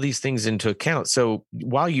take all these things into account. So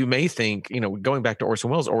while you may think, going back to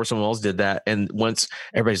Orson Welles did that. And once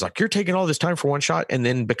everybody's like, you're taking all this time for one shot. And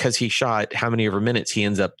then because he shot how many ever minutes, he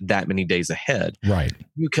ends up that many days ahead. Right.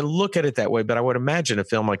 You can look at it that way, but I would imagine a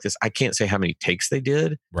film like this, I can't say how many takes they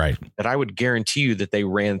did. Right. But I would guarantee you that they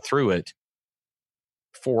ran through it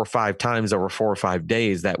 4 or 5 times over 4 or 5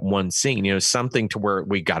 days, that one scene, something to where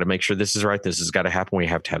we got to make sure this is right. This has got to happen. We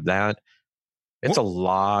have to have that. It's a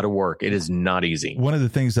lot of work. It is not easy. One of the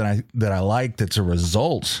things that I like that's a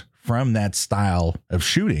result from that style of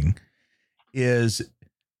shooting is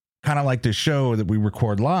kind of like the show that we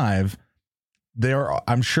record live.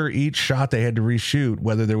 I'm sure each shot they had to reshoot,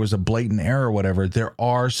 whether there was a blatant error or whatever, there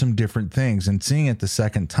are some different things. And seeing it the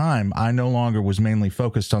second time, I no longer was mainly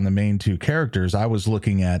focused on the main 2 characters. I was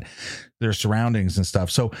looking at their surroundings and stuff.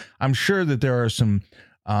 So I'm sure that there are some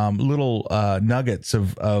little nuggets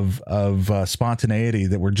of spontaneity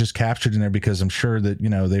that were just captured in there, because I'm sure that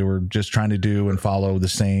they were just trying to do and follow the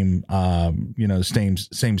same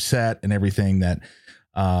same set and everything that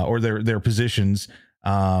or their positions.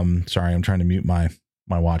 Sorry, I'm trying to mute my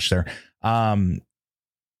watch there.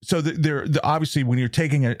 So obviously when you're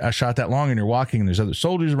taking a shot that long and you're walking and there's other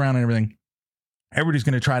soldiers around and everything, everybody's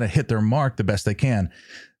going to try to hit their mark the best they can.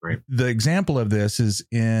 Right. The example of this is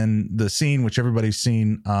in the scene, which everybody's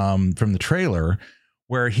seen from the trailer,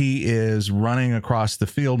 where he is running across the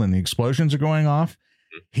field and the explosions are going off.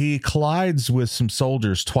 He collides with some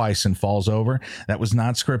soldiers twice and falls over. That was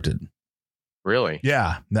not scripted. Really?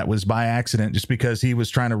 Yeah, that was by accident, just because he was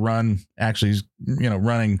trying to run, actually,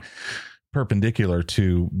 running perpendicular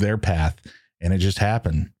to their path, and it just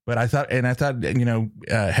happened. But I thought,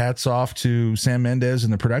 hats off to Sam Mendes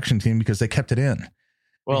and the production team, because they kept it in.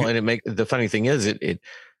 Well, and the funny thing is,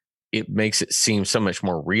 it makes it seem so much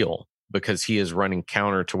more real, because he is running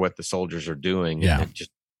counter to what the soldiers are doing. Yeah.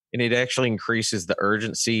 And it actually increases the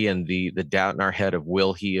urgency and the doubt in our head of,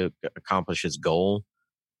 will he accomplish his goal?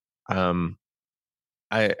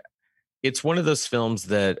 It's one of those films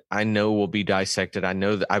that I know will be dissected. I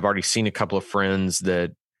know that I've already seen a couple of friends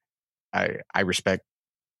that I respect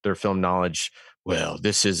their film knowledge. Well,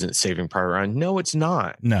 this isn't Saving Private Ryan. No, it's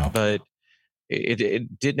not. No, but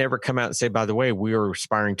it did never come out and say, by the way, we are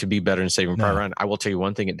aspiring to be better than Saving Private Ryan. I will tell you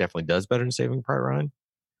one thing: it definitely does better than Saving Private Ryan.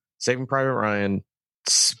 Saving Private Ryan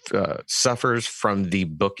suffers from the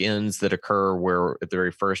bookends that occur, where at the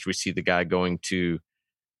very first we see the guy going to,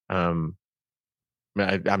 putting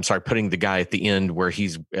the guy at the end where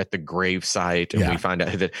he's at the grave site, and we find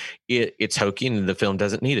out that it's hokey and the film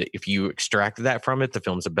doesn't need it. If you extract that from it, the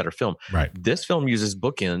film's a better film. Right. This film uses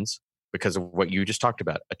bookends because of what you just talked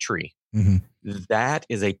about, a tree. Mm-hmm. That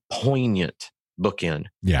is a poignant bookend.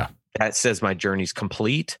 Yeah. That says my journey's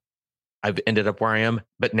complete. I've ended up where I am,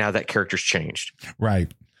 but now that character's changed.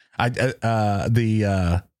 Right.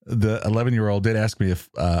 The 11-year-old did ask me if,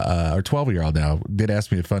 or 12-year-old now did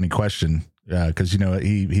ask me a funny question. Cause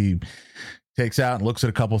he takes out and looks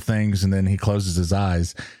at a couple things, and then he closes his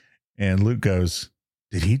eyes, and Luke goes,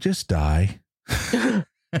 "Did he just die?"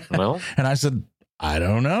 Well, and I said, "I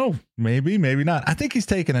don't know. Maybe, maybe not. I think he's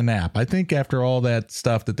taking a nap. I think after all that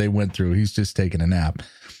stuff that they went through, he's just taking a nap."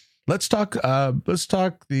 Let's talk the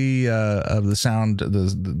sound,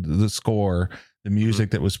 the score, the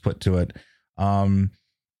music that was put to it.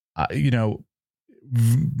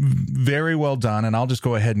 Very well done. And I'll just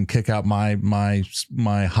go ahead and kick out my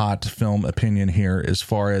hot film opinion here. As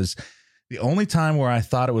far as the only time where I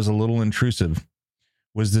thought it was a little intrusive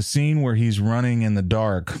was the scene where he's running in the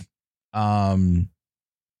dark,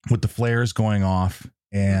 with the flares going off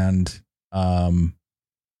and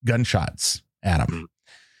gunshots at him.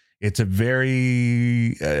 It's a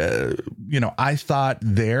very, I thought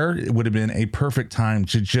there it would have been a perfect time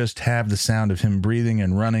to just have the sound of him breathing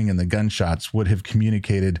and running, and the gunshots would have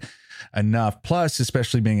communicated enough. Plus,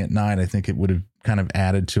 especially being at night, I think it would have kind of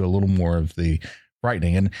added to a little more of the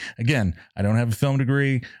frightening. And again, I don't have a film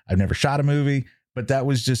degree. I've never shot a movie, but that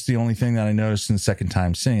was just the only thing that I noticed in the second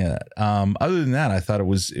time seeing it. Other than that, I thought it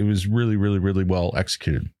was really, really, really well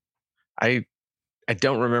executed. I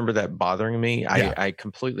don't remember that bothering me. Yeah. I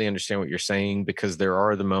completely understand what you're saying, because there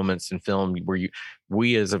are the moments in film where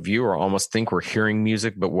we as a viewer almost think we're hearing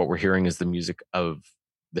music, but what we're hearing is the music of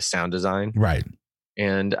the sound design. Right.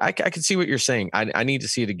 And I can see what you're saying. I need to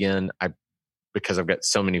see it again. Because I've got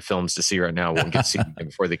so many films to see right now. I won't get to see them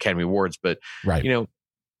before the Academy Awards, but right.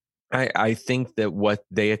 I think that what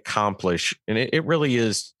they accomplish, and it really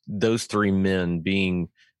is those three men, being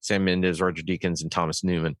Sam Mendes, Roger Deakins, and Thomas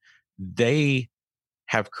Newman, they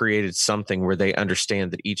have created something where they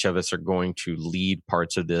understand that each of us are going to lead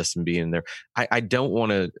parts of this and be in there. I don't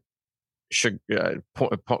want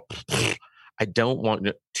I don't want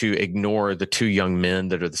to ignore the two young men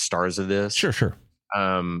that are the stars of this. Sure.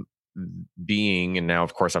 Being, and now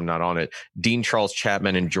of course I'm not on it, Dean Charles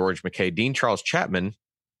Chapman and George McKay. Dean Charles Chapman,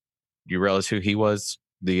 do you realize who he was?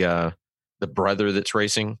 The brother that's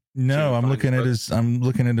racing? No, I'm looking at his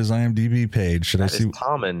IMDb page. Should I see?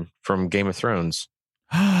 Tommen from Game of Thrones.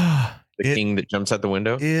 The king that jumps out the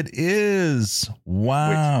window. It is.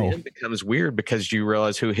 Wow. Which then becomes weird, because you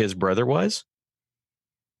realize who his brother was?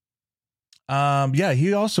 Yeah,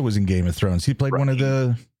 he also was in Game of Thrones. He played one of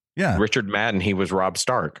the Richard Madden. He was Robb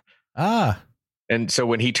Stark. And so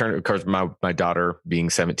when he turned, of course, my daughter, being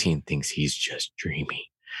 17, thinks he's just dreamy.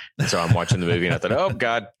 And so I'm watching the movie and I thought, oh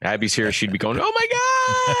God, Abby's here. She'd be going, oh my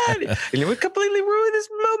God. And it would completely ruin this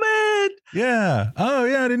moment. Yeah. Oh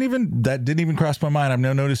yeah. That didn't even cross my mind. I'm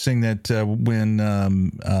now noticing that when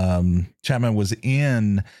Chapman was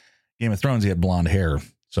in Game of Thrones, he had blonde hair.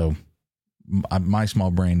 So my small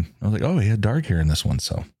brain, I was like, oh, he had dark hair in this one.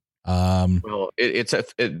 So, well,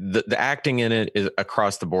 the acting in it is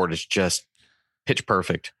across the board is just pitch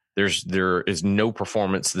perfect. There is no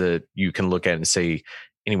performance that you can look at and say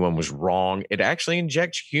anyone was wrong. It actually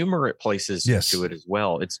injects humor at places into it as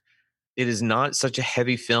well. it is not such a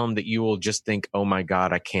heavy film that you will just think, oh my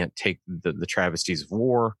God, I can't take the travesties of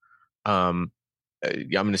war. I'm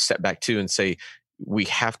going to step back too and say, we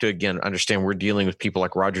have to, again, understand we're dealing with people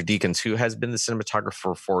like Roger Deakins, who has been the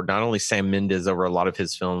cinematographer for not only Sam Mendes over a lot of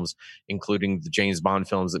his films, including the James Bond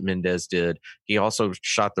films that Mendes did. He also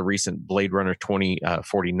shot the recent Blade Runner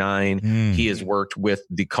 2049. He has worked with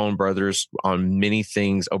the Coen brothers on many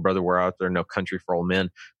things. Oh, Brother, Where Art There? No Country for Old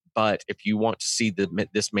Men. But if you want to see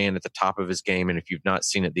this man at the top of his game, and if you've not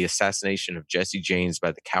seen it, The Assassination of Jesse James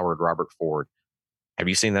by the coward Robert Ford. Have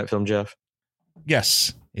you seen that film, Jeff?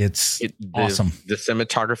 Yes, it's awesome. The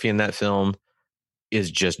cinematography in that film is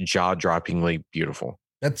just jaw-droppingly beautiful.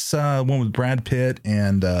 That's one with Brad Pitt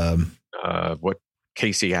and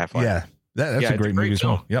Casey Affleck. Yeah, that's a great movie as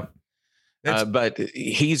well. Yep. But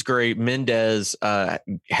he's great. Mendes,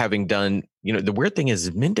 having done, the weird thing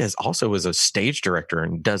is Mendes also is a stage director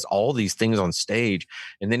and does all these things on stage.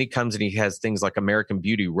 And then he comes and he has things like American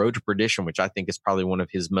Beauty, Road to Perdition, which I think is probably one of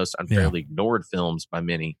his most unfairly ignored films by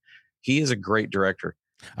many. He is a great director.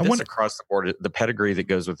 Across the board, the pedigree that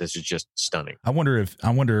goes with this is just stunning. I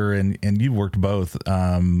wonder, and you've worked both,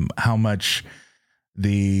 how much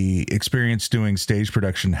the experience doing stage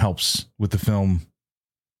production helps with the film.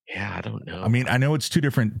 Yeah, I don't know. I mean, I know it's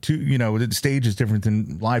the stage is different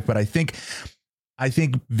than live, but I think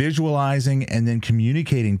visualizing and then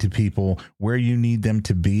communicating to people where you need them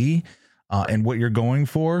to be and what you're going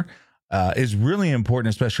for is really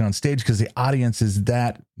important, especially on stage, because the audience is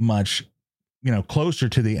that much, closer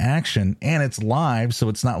to the action, and it's live. So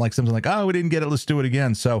it's not like something like, oh, we didn't get it, let's do it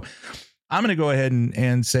again. So I'm going to go ahead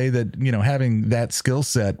and say that, having that skill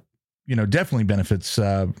set, definitely benefits,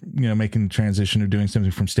 making the transition of doing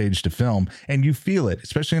something from stage to film. And you feel it,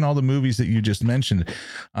 especially in all the movies that you just mentioned.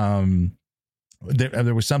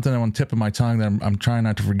 There was something on the tip of my tongue that I'm trying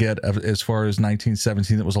not to forget as far as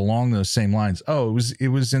 1917 that was along those same lines. Oh, it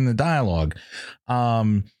was in the dialogue.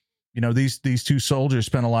 These two soldiers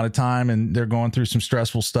spent a lot of time and they're going through some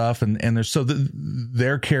stressful stuff, and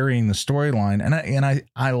they're carrying the storyline. And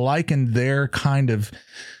I likened their kind of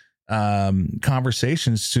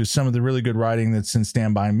conversations to some of the really good writing that's in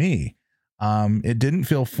Stand By Me. It didn't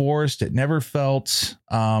feel forced. It never felt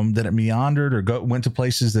that it meandered or went to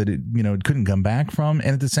places that it couldn't come back from.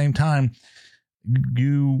 And at the same time,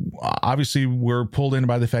 you obviously were pulled in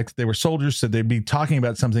by the fact that they were soldiers, so they'd be talking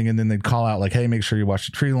about something and then they'd call out like, hey, make sure you watch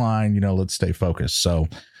the tree line, let's stay focused. So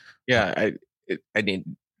yeah, I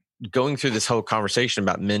mean, going through this whole conversation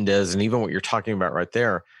about Mendes and even what you're talking about right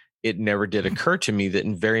there, it never did occur to me that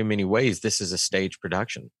in very many ways, this is a stage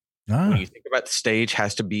production. When you think about the stage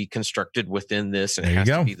has to be constructed within this, and it has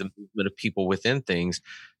to be the movement of people within things.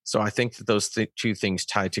 So I think that those two things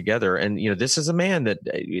tie together. And, this is a man that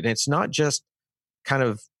it's not just kind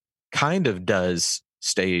of does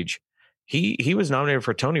stage. He was nominated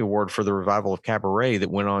for a Tony Award for the revival of Cabaret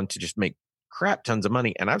that went on to just make crap tons of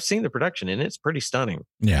money. And I've seen the production and it's pretty stunning.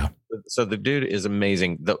 Yeah. So the dude is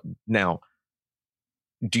amazing. Now,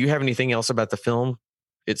 do you have anything else about the film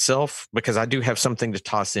itself? Because I do have something to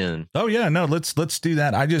toss in. Oh yeah, no, let's do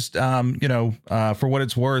that. I just, for what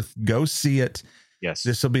it's worth, go see it. Yes.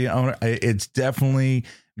 This will be, it's definitely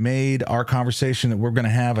made our conversation that we're going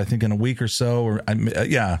to have, I think in a week or so, or I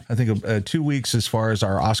think 2 weeks as far as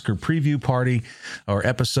our Oscar preview party or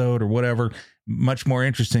episode or whatever, much more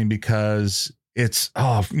interesting because it's,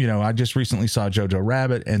 I just recently saw Jojo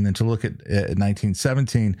Rabbit, and then to look at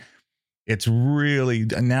 1917, it's really,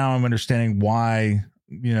 now I'm understanding why,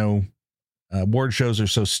 award shows are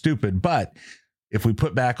so stupid. But if we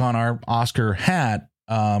put back on our Oscar hat,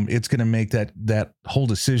 it's going to make that whole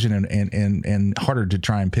decision and harder to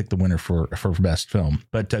try and pick the winner for best film.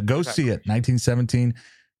 But go see it. 1917.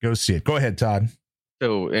 Go see it. Go ahead, Todd.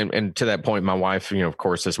 So, and to that point, my wife, of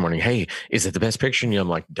course, this morning, hey, is it the best picture? And I'm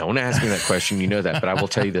like, don't ask me that question. You know that, but I will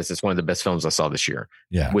tell you this. It's one of the best films I saw this year.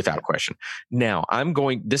 Yeah. Without question. Now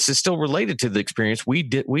this is still related to the experience.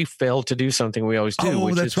 We failed to do something we always do,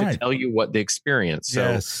 which is to tell you what the experience. So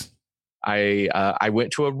yes. I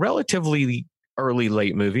went to a relatively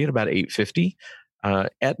late movie at about 8:50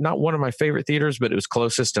 at not one of my favorite theaters, but it was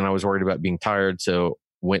closest, and I was worried about being tired. So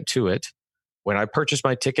went to it. When I purchased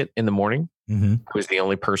my ticket in the morning, I was the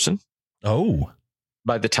only person. Oh.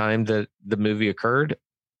 By the time that the movie occurred,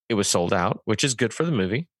 it was sold out, which is good for the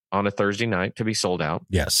movie on a Thursday night to be sold out.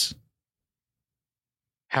 Yes.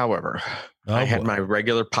 However, I had my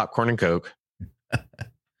regular popcorn and Coke.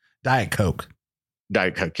 Diet Coke.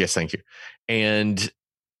 Yes, thank you. And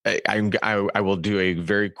I will do a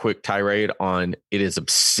very quick tirade on it is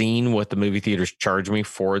obscene what the movie theaters charge me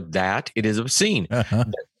for that. It is obscene.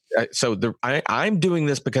 I'm doing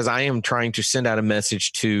this because I am trying to send out a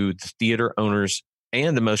message to the theater owners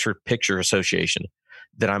and the Motion Picture Association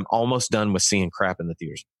that I'm almost done with seeing crap in the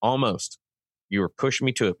theaters. Almost. You were pushing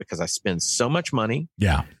me to it because I spend so much money.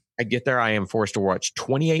 Yeah. I get there, I am forced to watch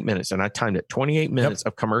 28 minutes, and I timed it 28 minutes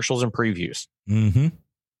of commercials and previews. Mm-hmm.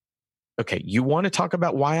 Okay, you want to talk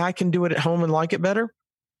about why I can do it at home and like it better?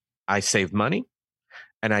 I save money,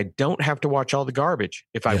 and I don't have to watch all the garbage.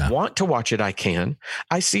 If I want to watch it, I can.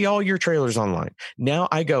 I see all your trailers online. Now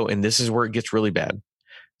I go, and this is where it gets really bad.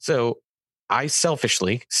 So I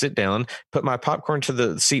selfishly sit down, put my popcorn to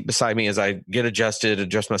the seat beside me as I get adjusted,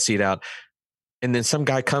 adjust my seat out. And then some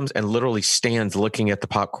guy comes and literally stands looking at the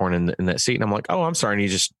popcorn in that seat. And I'm like, oh, I'm sorry. And he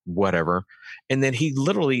just, whatever. And then he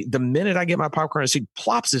literally, the minute I get my popcorn in the seat,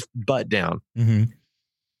 plops his butt down. Mm-hmm.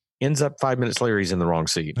 Ends up 5 minutes later, he's in the wrong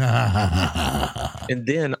seat. And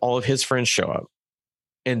then all of his friends show up.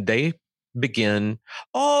 And they begin,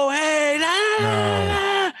 oh, hey,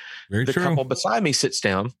 No. Very the true. couple beside me sits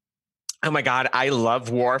down. Oh my God, I love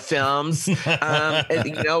war films.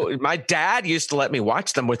 And, my dad used to let me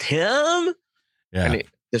watch them with him. Yeah. And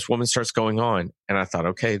this woman starts going on. And I thought,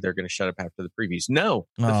 okay, they're going to shut up after the previews. No,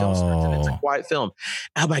 the film starts and it's a quiet film.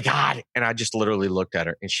 Oh my God. And I just literally looked at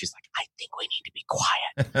her and she's like, I think we need to be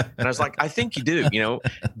quiet. And I was like, I think you do.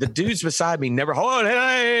 The dudes beside me never, hold on,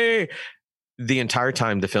 hey. The entire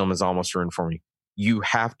time the film is almost ruined for me. You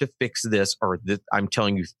have to fix this or I'm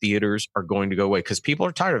telling you, theaters are going to go away because people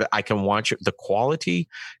are tired of it. I can watch it. The quality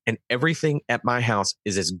and everything at my house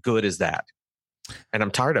is as good as that. And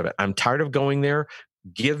I'm tired of it. I'm tired of going there.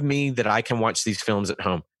 Give me that I can watch these films at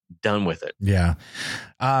home. Done with it. Yeah.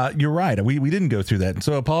 You're right. We didn't go through that.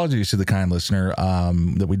 So apologies to the kind listener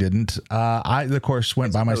that we didn't. I, of course,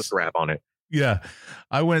 went by myself. Grab on it. Yeah.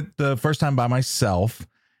 I went the first time by myself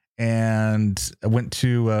and I went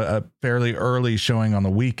to a fairly early showing on the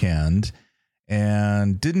weekend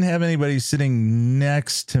and didn't have anybody sitting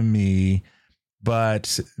next to me.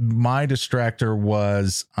 But my distractor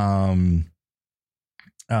was the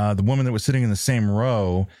woman that was sitting in the same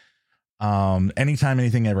row. Anytime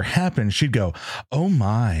anything ever happened, she'd go, "Oh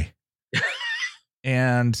my!"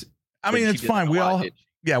 And I mean, it's fine.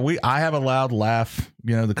 I have a loud laugh.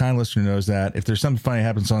 The kind listener knows that if there's something funny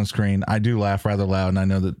happens on screen, I do laugh rather loud. And I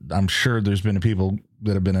know that I'm sure there's been people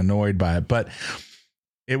that have been annoyed by it, but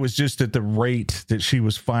it was just at the rate that she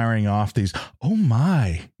was firing off these, "Oh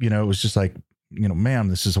my," it was just like, ma'am,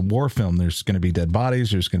 this is a war film. There's going to be dead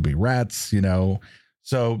bodies. There's going to be rats,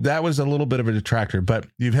 So that was a little bit of a detractor, but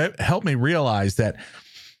you've helped me realize that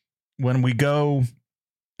when we go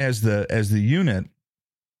as the unit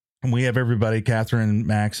and we have everybody, Catherine,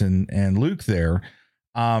 Max, and Luke there,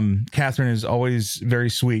 Catherine is always very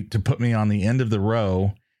sweet to put me on the end of the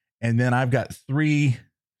row. And then I've got three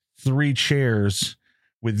chairs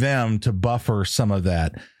with them to buffer some of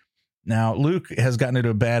that. Now, Luke has gotten into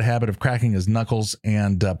a bad habit of cracking his knuckles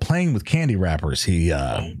and playing with candy wrappers. He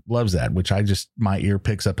loves that, which my ear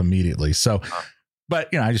picks up immediately. So,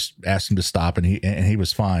 but I just asked him to stop and he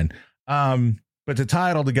was fine. But to tie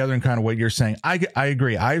it all together and kind of what you're saying, I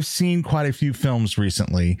agree. I've seen quite a few films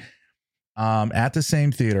recently at the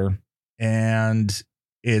same theater, and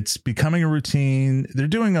it's becoming a routine. They're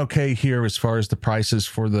doing okay here as far as the prices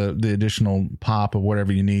for the additional pop of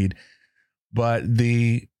whatever you need, but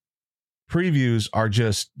the previews are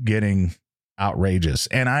just getting outrageous.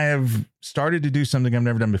 And I have started to do something I've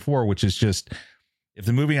never done before, which is just, if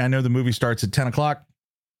I know the movie starts at 10 o'clock,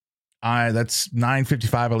 that's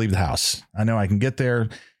 9:55. I leave the house. I know I can get there,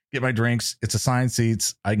 get my drinks. It's assigned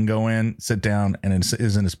seats. I can go in, sit down, and it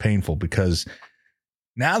isn't as painful because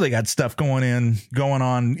now they got stuff going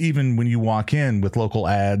on, even when you walk in with local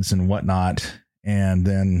ads and whatnot. And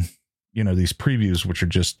then, these previews, which are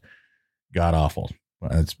just god awful.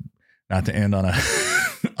 It's not to end on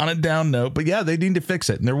a down note, but yeah, they need to fix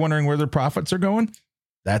it. And they're wondering where their profits are going.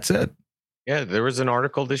 That's it. Yeah, there was an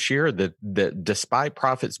article this year that despite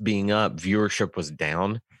profits being up, viewership was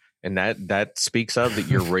down. And that speaks of that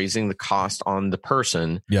you're raising the cost on the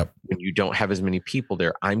person. Yep. When you don't have as many people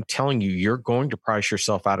there. I'm telling you, you're going to price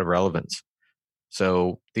yourself out of relevance.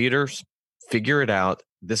 So theaters, figure it out.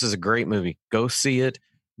 This is a great movie. Go see it.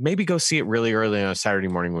 Maybe go see it really early on a Saturday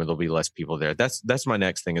morning where there'll be less people there. That's my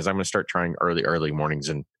next thing is I'm going to start trying early mornings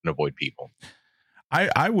and avoid people.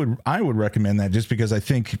 I would recommend that just because I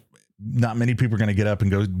think not many people are going to get up and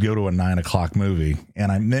go to a 9 o'clock movie.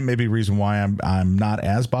 And that may be a reason why I'm not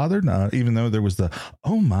as bothered, even though there was the,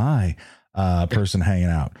 oh my, person hanging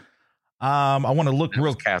out. I want to look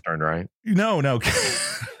real. Catherine, right? No.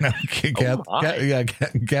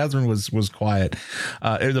 Catherine was quiet.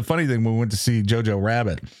 It was a funny thing when we went to see Jojo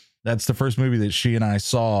Rabbit. That's the first movie that she and I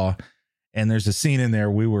saw. And there's a scene in there.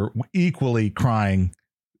 We were equally crying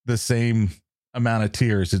the same amount of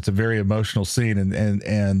tears. It's a very emotional scene.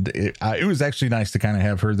 And it was actually nice to kind of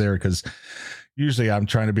have her there, because usually I'm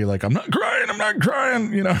trying to be like, I'm not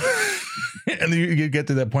crying, you know, and then you get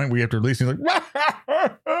to that point where you have to release. You're like,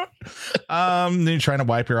 then you're trying to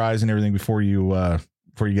wipe your eyes and everything before you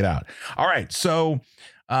get out. All right. So,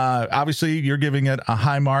 obviously you're giving it a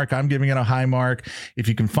high mark. I'm giving it a high mark. If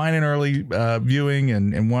you can find an early viewing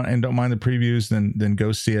and don't mind the previews, then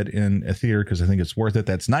go see it in a theater, because I think it's worth it.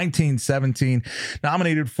 That's 1917,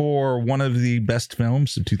 nominated for one of the best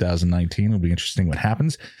films of 2019. It'll be interesting what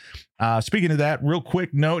happens. Speaking of that, real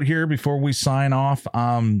quick note here before we sign off.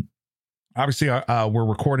 Obviously, we're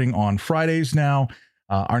recording on Fridays now.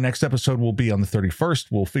 Our next episode will be on the 31st.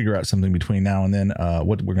 We'll figure out something between now and then,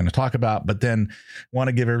 what we're going to talk about. But then want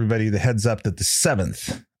to give everybody the heads up that the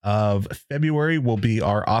 7th of February will be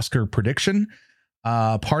our Oscar prediction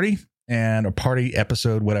party, and a party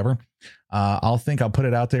episode, whatever. I'll put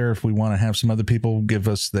it out there if we want to have some other people give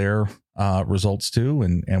us their results too,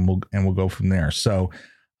 and we'll go from there. So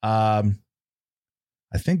I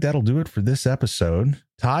think that'll do it for this episode.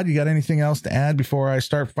 Todd, you got anything else to add before I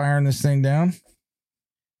start firing this thing down?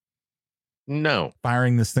 No.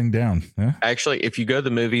 Firing this thing down. Yeah? Actually, if you go to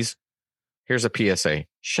the movies, here's a PSA.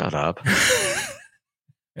 Shut up.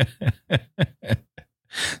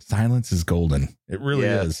 Silence is golden. It really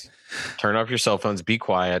is. Turn off your cell phones. Be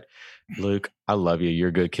quiet. Luke, I love you. You're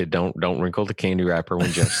a good kid. Don't wrinkle the candy wrapper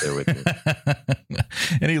when Jeff's there with you.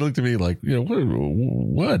 And he looked at me like, you know,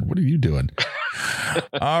 what are you doing?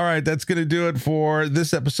 All right, that's going to do it for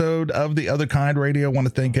this episode of The Other Kind Radio. I want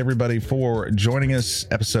to thank everybody for joining us.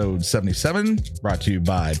 Episode 77, brought to you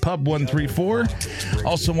by Pub 134.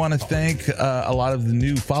 Also want to thank a lot of the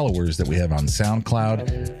new followers that we have on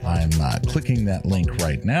SoundCloud. I'm clicking that link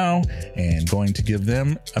right now and going to give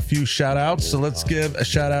them a few shout outs. So let's give a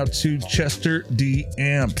shout out to Chester D.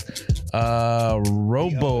 Amp, Robote,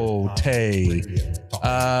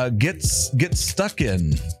 Get Stuck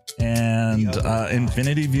In, and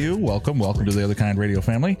Infinity View. Welcome to the Other Kind Radio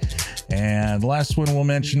family. And the last one we'll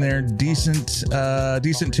mention there, Decent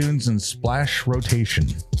Tunes and Splash Rotation.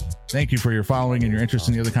 Thank you for your following and your interest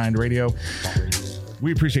in the Other Kind Radio.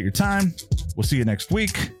 We appreciate your time. We'll see you next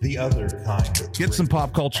week. The Other Kind. Get some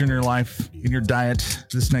pop culture in your life, in your diet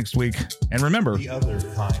this next week. And remember, The Other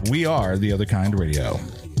Kind. we are The Other Kind Radio.